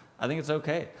habit, I think it's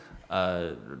okay.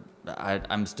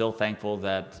 I'm still thankful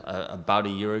that about a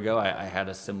year ago, I had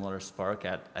a similar spark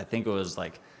at, I think it was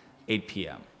like 8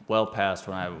 p.m., well past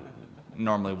when I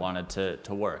normally wanted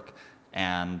to work.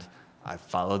 And I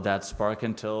followed that spark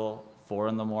until 4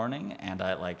 in the morning, and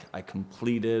I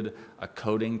completed a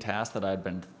coding task that I'd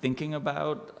been thinking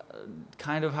about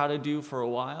kind of how to do for a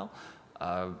while.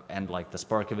 And like the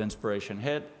spark of inspiration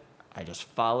hit, I just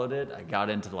followed it. I got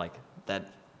into like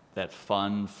that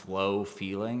fun flow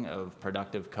feeling of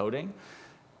productive coding.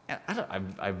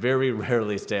 And I very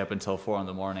rarely stay up until 4 in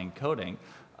the morning coding,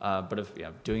 but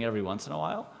if doing it every once in a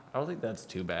while, I don't think that's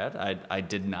too bad. I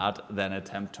did not then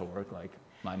attempt to work like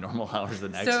my normal hours the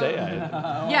next day.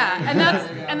 Yeah, and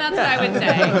that's what I would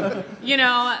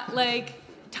say. Like,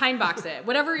 time box it.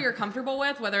 Whatever you're comfortable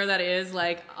with, whether that is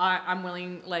like I'm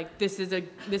willing, like this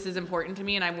is important to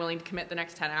me and I'm willing to commit the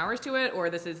next 10 hours to it, or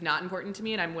this is not important to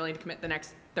me and I'm willing to commit the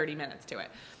next 30 minutes to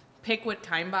it. Pick what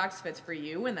time box fits for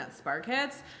you when that spark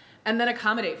hits, and then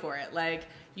accommodate for it. Like,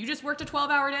 you just worked a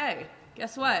 12-hour day.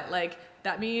 Guess what? Like,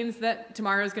 that means that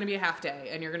tomorrow is going to be a half day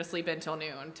and you're going to sleep until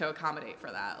noon to accommodate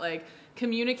for that. Like,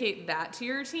 communicate that to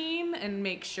your team and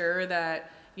make sure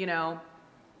that,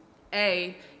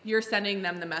 you're sending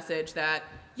them the message that,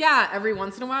 yeah, every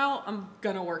once in a while, I'm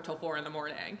going to work till 4 in the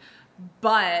morning.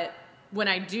 But when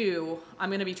I do, I'm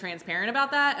going to be transparent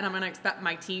about that, and I'm going to expect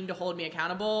my team to hold me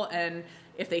accountable. And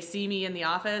if they see me in the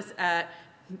office at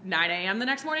 9 a.m. the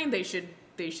next morning, they should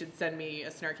send me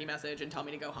a snarky message and tell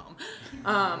me to go home.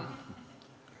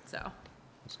 So. I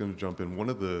was going to jump in. One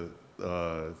of the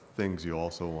things you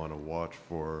also want to watch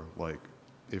for, like,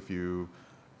 if you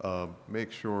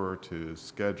make sure to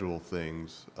schedule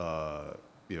things,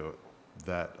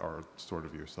 that are sort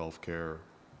of your self-care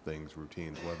things,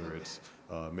 routines, whether it's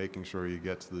making sure you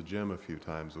get to the gym a few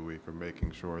times a week, or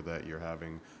making sure that you're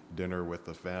having dinner with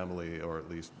the family, or at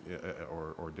least,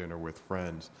 or dinner with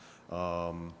friends.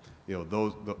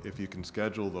 If you can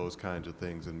schedule those kinds of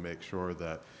things and make sure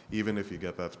that even if you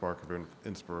get that spark of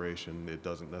inspiration, it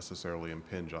doesn't necessarily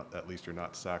impinge on, at least you're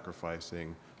not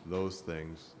sacrificing those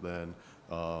things, then,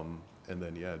 and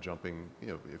then, jumping,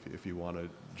 if you want to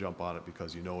jump on it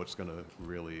because it's going to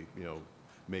really,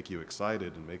 make you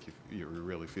excited and make you're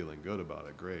really feeling good about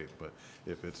it, great. But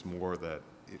if it's more that,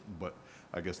 but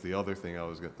I guess the other thing I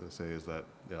was going to say is that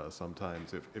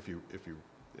sometimes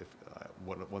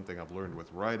one thing I've learned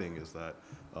with writing is that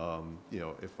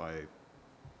if I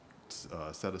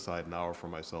set aside an hour for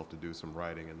myself to do some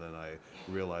writing, and then I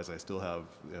realize I still have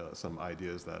some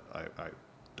ideas that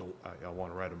I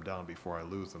want to write them down before I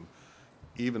lose them.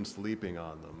 Even sleeping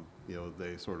on them,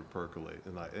 they sort of percolate,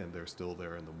 and they're still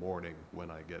there in the morning when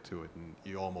I get to it, and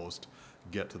you almost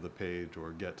get to the page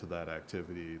or get to that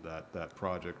activity, that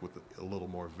project with a little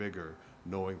more vigor,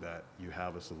 knowing that you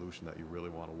have a solution that you really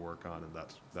want to work on, and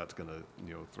that's going to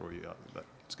throw you out.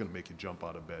 It's going to make you jump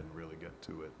out of bed and really get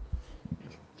to it.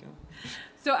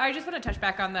 So I just want to touch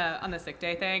back on the sick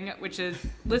day thing, which is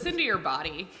listen to your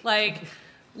body. Like,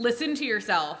 listen to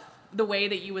yourself the way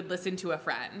that you would listen to a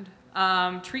friend.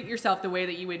 Treat yourself the way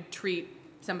that you would treat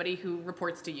somebody who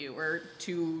reports to you or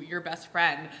to your best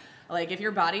friend. Like, if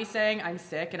your body's saying I'm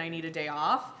sick and I need a day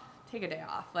off, take a day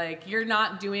off. Like, you're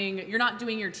not doing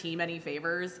your team any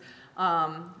favors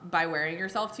by wearing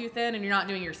yourself too thin, and you're not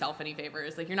doing yourself any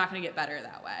favors. Like, you're not going to get better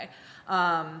that way.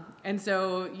 And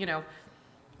so,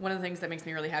 one of the things that makes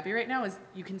me really happy right now is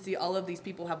you can see all of these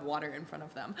people have water in front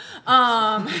of them.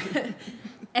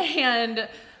 And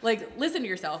like, listen to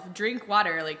yourself, drink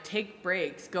water, like take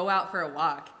breaks, go out for a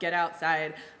walk, get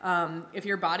outside. If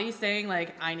your body's saying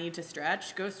like, I need to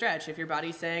stretch, go stretch. If your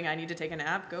body's saying I need to take a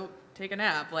nap, go take a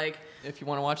nap. Like, if you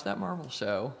want to watch that Marvel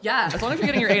show. Yeah. As long as you're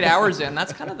getting your 8 hours in,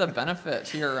 that's kind of the benefit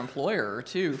to your employer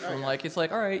too. From like, it's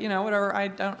like, all right, whatever, I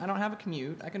don't have a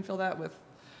commute. I can fill that with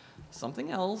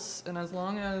something else, and as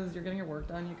long as you're getting your work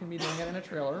done, you can be doing it in a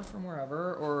trailer from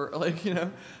wherever, or like, you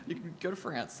can go to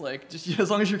France, like, just as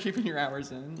long as you're keeping your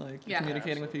hours in, like,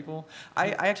 communicating with people. I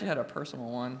actually had a personal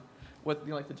one with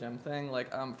like the gym thing.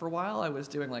 Like, for a while I was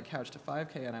doing like couch to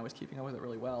 5K, and I was keeping up with it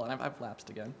really well, and I've lapsed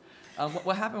again.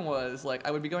 What happened was, like,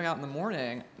 I would be going out in the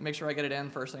morning, make sure I get it in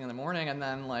first thing in the morning, and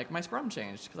then like my scrum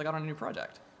changed because I got on a new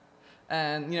project.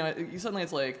 And, suddenly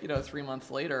it's like, 3 months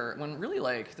later, when really,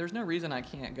 like, there's no reason I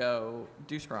can't go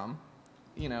do Scrum,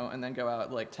 and then go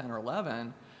out like 10 or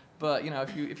 11. But,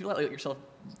 if you let yourself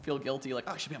feel guilty, like,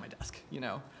 oh, I should be on my desk,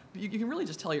 you can really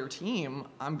just tell your team,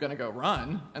 I'm going to go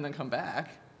run and then come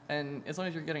back. And as long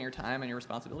as you're getting your time and your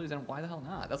responsibilities, then why the hell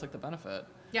not? That's like the benefit.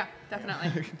 Yeah,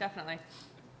 definitely. Definitely.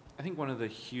 I think one of the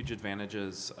huge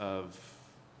advantages of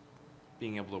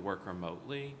being able to work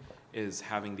remotely is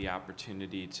having the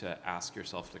opportunity to ask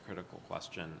yourself the critical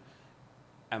question,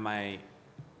 am I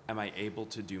able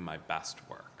to do my best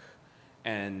work?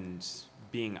 And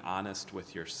being honest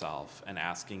with yourself and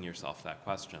asking yourself that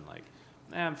question, like,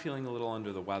 I'm feeling a little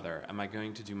under the weather. Am I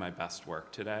going to do my best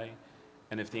work today?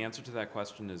 And if the answer to that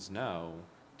question is no,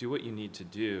 do what you need to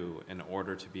do in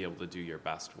order to be able to do your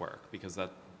best work, because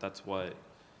that's what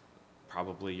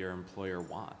probably your employer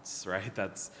wants, right?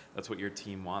 That's what your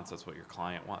team wants. That's what your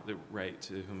client wants, right?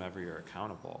 To whomever you're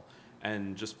accountable,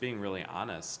 and just being really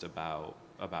honest about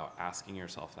asking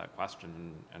yourself that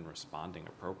question and responding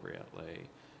appropriately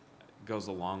goes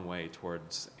a long way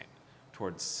towards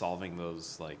solving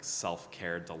those like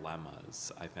self-care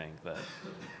dilemmas. I think that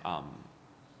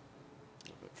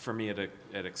for me it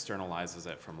externalizes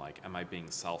it from like, am I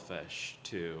being selfish,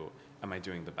 to am I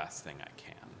doing the best thing I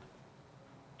can?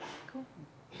 Cool.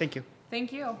 Thank you.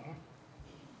 Thank you.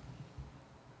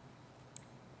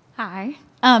 Hi.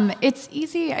 It's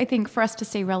easy, I think, for us to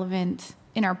stay relevant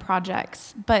in our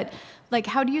projects, but like,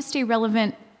 how do you stay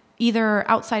relevant either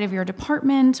outside of your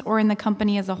department or in the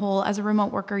company as a whole? As a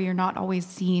remote worker, you're not always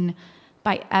seen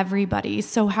by everybody.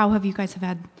 So how have you guys have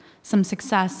had some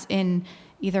success in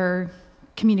either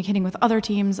communicating with other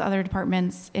teams, other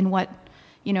departments, in what,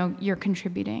 you're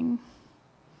contributing?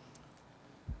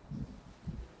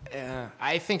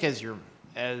 I think as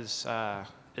a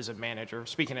manager,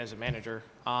 speaking as a manager,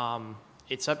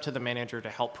 it's up to the manager to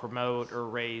help promote or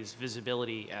raise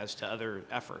visibility as to other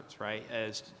efforts, right?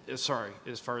 As far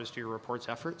as to your report's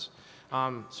efforts.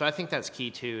 So I think that's key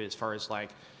too, as far as like,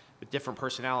 with different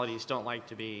personalities don't like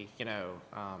to be,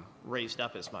 raised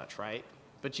up as much, right?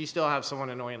 But you still have someone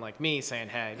annoying like me saying,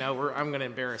 hey, no, I'm going to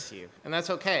embarrass you. And that's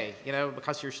okay,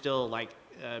 because you're still like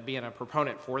being a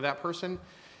proponent for that person,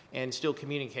 and still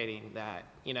communicating that,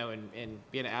 and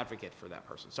being an advocate for that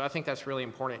person. So I think that's really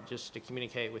important, just to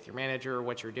communicate with your manager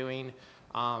what you're doing,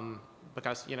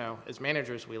 because, as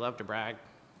managers, we love to brag,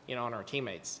 on our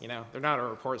teammates. They're not our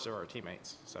reports, they're our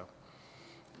teammates. So.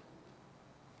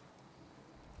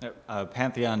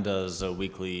 Pantheon does a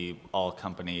weekly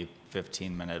all-company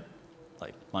 15-minute,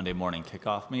 like Monday morning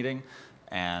kickoff meeting,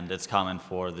 and it's common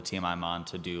for the team I'm on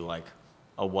to do like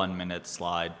a 1-minute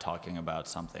slide talking about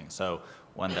something. So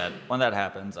when that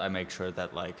happens, I make sure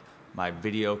that like my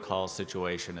video call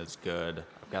situation is good.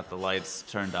 I've got the lights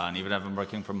turned on. Even if I'm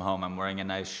working from home, I'm wearing a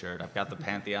nice shirt. I've got the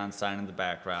Pantheon sign in the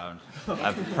background.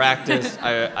 I've practiced.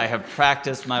 I have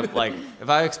practiced my, like, if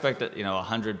I expect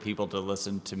 100 people to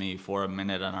listen to me for a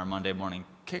minute on our Monday morning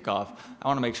kickoff, I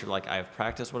want to make sure like I have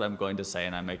practiced what I'm going to say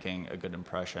and I'm making a good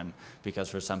impression, because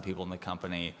for some people in the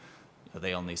company,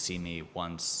 they only see me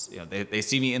once. They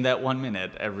see me in that 1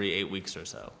 minute every 8 weeks or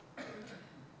so.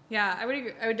 Yeah, I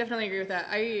would definitely agree with that.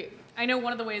 I know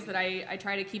one of the ways that I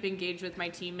try to keep engaged with my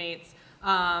teammates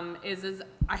is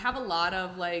I have a lot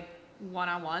of like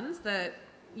one-on-ones that,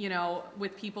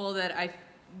 with people that I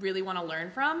really want to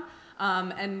learn from.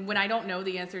 And when I don't know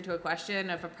the answer to a question,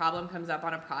 if a problem comes up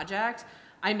on a project,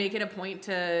 I make it a point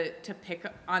to pick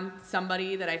on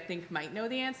somebody that I think might know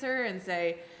the answer and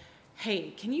say,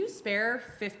 hey, can you spare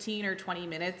 15 or 20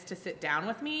 minutes to sit down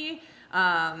with me?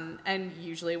 And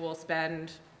usually we'll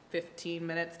spend 15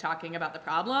 minutes talking about the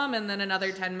problem and then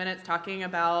another 10 minutes talking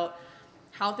about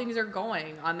how things are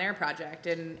going on their project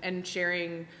and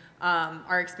sharing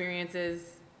our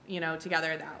experiences,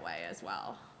 together that way as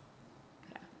well.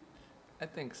 I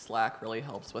think Slack really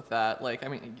helps with that. Like,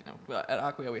 at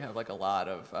Acquia we have like a lot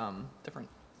of different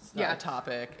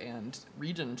topic and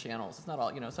region channels. It's not all,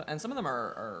 and some of them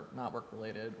are not work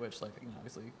related, which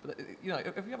obviously, but if you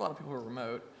have a lot of people who are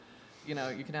remote, you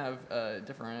can have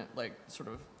different like sort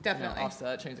of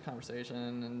offset, change the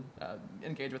conversation, and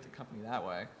engage with the company that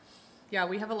way. Yeah,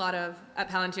 we have a lot of, at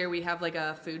Palantir, we have like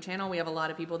a food channel. We have a lot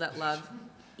of people that love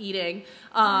eating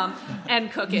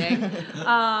and cooking.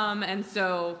 And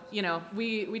so,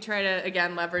 we try to,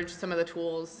 again, leverage some of the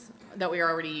tools that we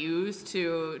already use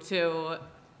to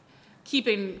keep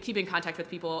in contact with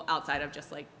people outside of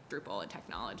just like Drupal and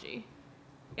technology.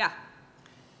 Yeah.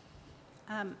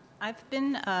 I've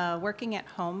been working at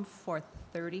home for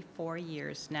 34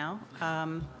 years now.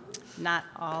 Not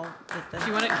all with the... Do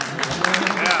you want to...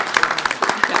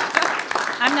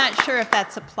 I'm not sure if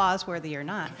that's applause worthy or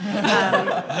not.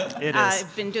 It is.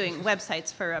 I've been doing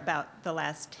websites for about the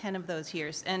last 10 of those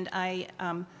years, and I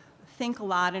think a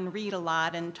lot and read a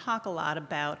lot and talk a lot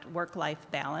about work-life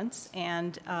balance.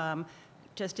 And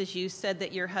just as you said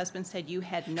that your husband said you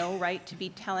had no right to be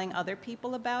telling other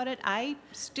people about it, I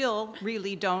still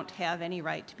really don't have any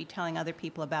right to be telling other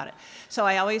people about it. So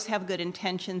I always have good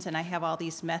intentions, and I have all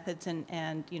these methods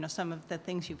and some of the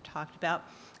things you've talked about.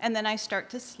 And then I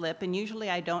start to slip, and usually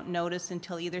I don't notice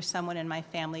until either someone in my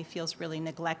family feels really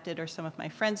neglected, or some of my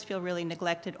friends feel really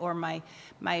neglected, or my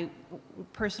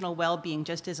personal well-being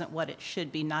just isn't what it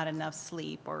should be, not enough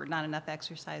sleep or not enough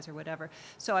exercise or whatever.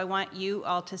 So I want you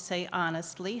all to say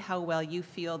honestly how well you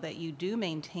feel that you do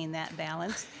maintain that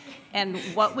balance, and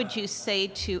what would you say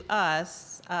to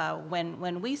us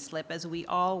when we slip, as we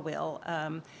all will.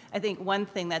 I think one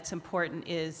thing that's important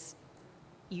is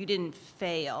you didn't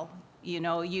fail. You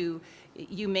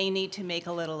may need to make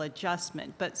a little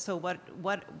adjustment, but so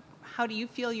how do you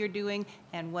feel you're doing,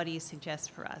 and what do you suggest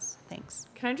for us? Thanks.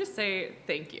 Can I just say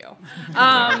thank you?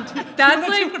 That's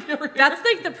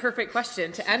like the perfect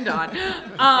question to end on.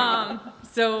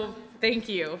 So thank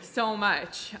you so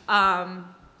much. I'll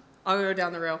go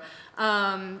down the row.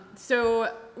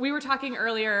 So we were talking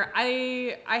earlier.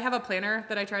 I have a planner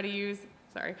that I try to use.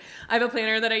 Sorry. I have a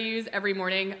planner that I use every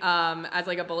morning as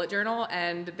like a bullet journal,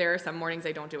 and there are some mornings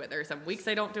I don't do it. There are some weeks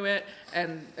I don't do it,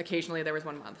 and occasionally there was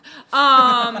 1 month.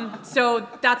 So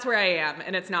that's where I am,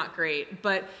 and it's not great.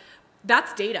 But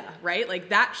that's data, right? Like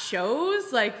that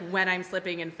shows like when I'm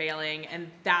slipping and failing, and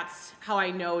that's how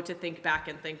I know to think back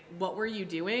and think, what were you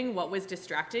doing? What was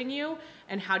distracting you?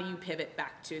 And how do you pivot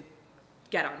back to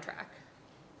get on track?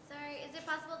 Is it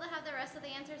possible to have the rest of the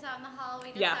answers out in the hall? We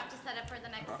just Yeah. have to set up for the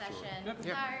next session. Yep.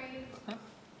 Sorry.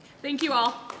 Thank you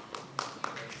all.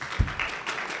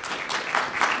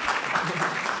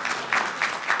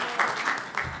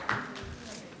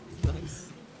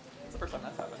 Nice. It's the first time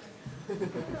that's happened.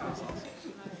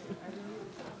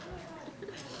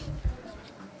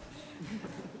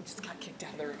 Just got kicked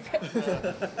out of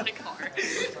the car.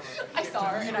 I saw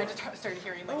her, and I just started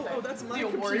hearing like the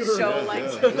awards show like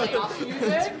playoff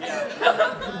music.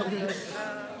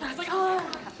 I was like, oh.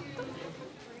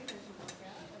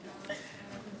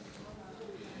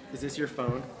 Is this your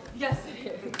phone? Yes, it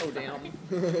is. Oh, damn.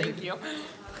 Thank you.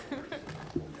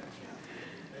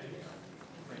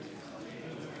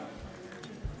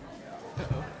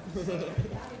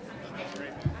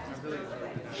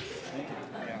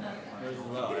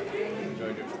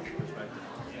 Enjoyed your perspective.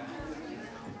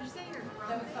 Did you say you're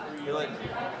wrong? You're like,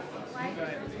 Why?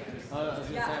 I was gonna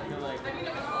say, I feel like no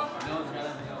one's got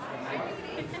anything else.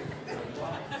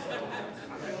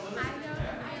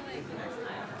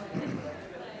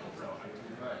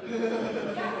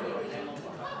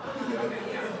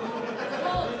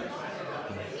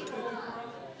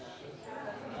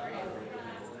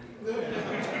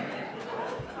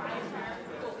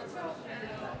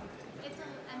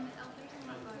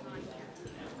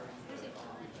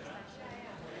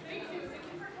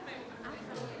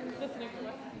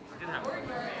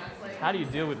 How do you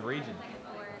deal with region?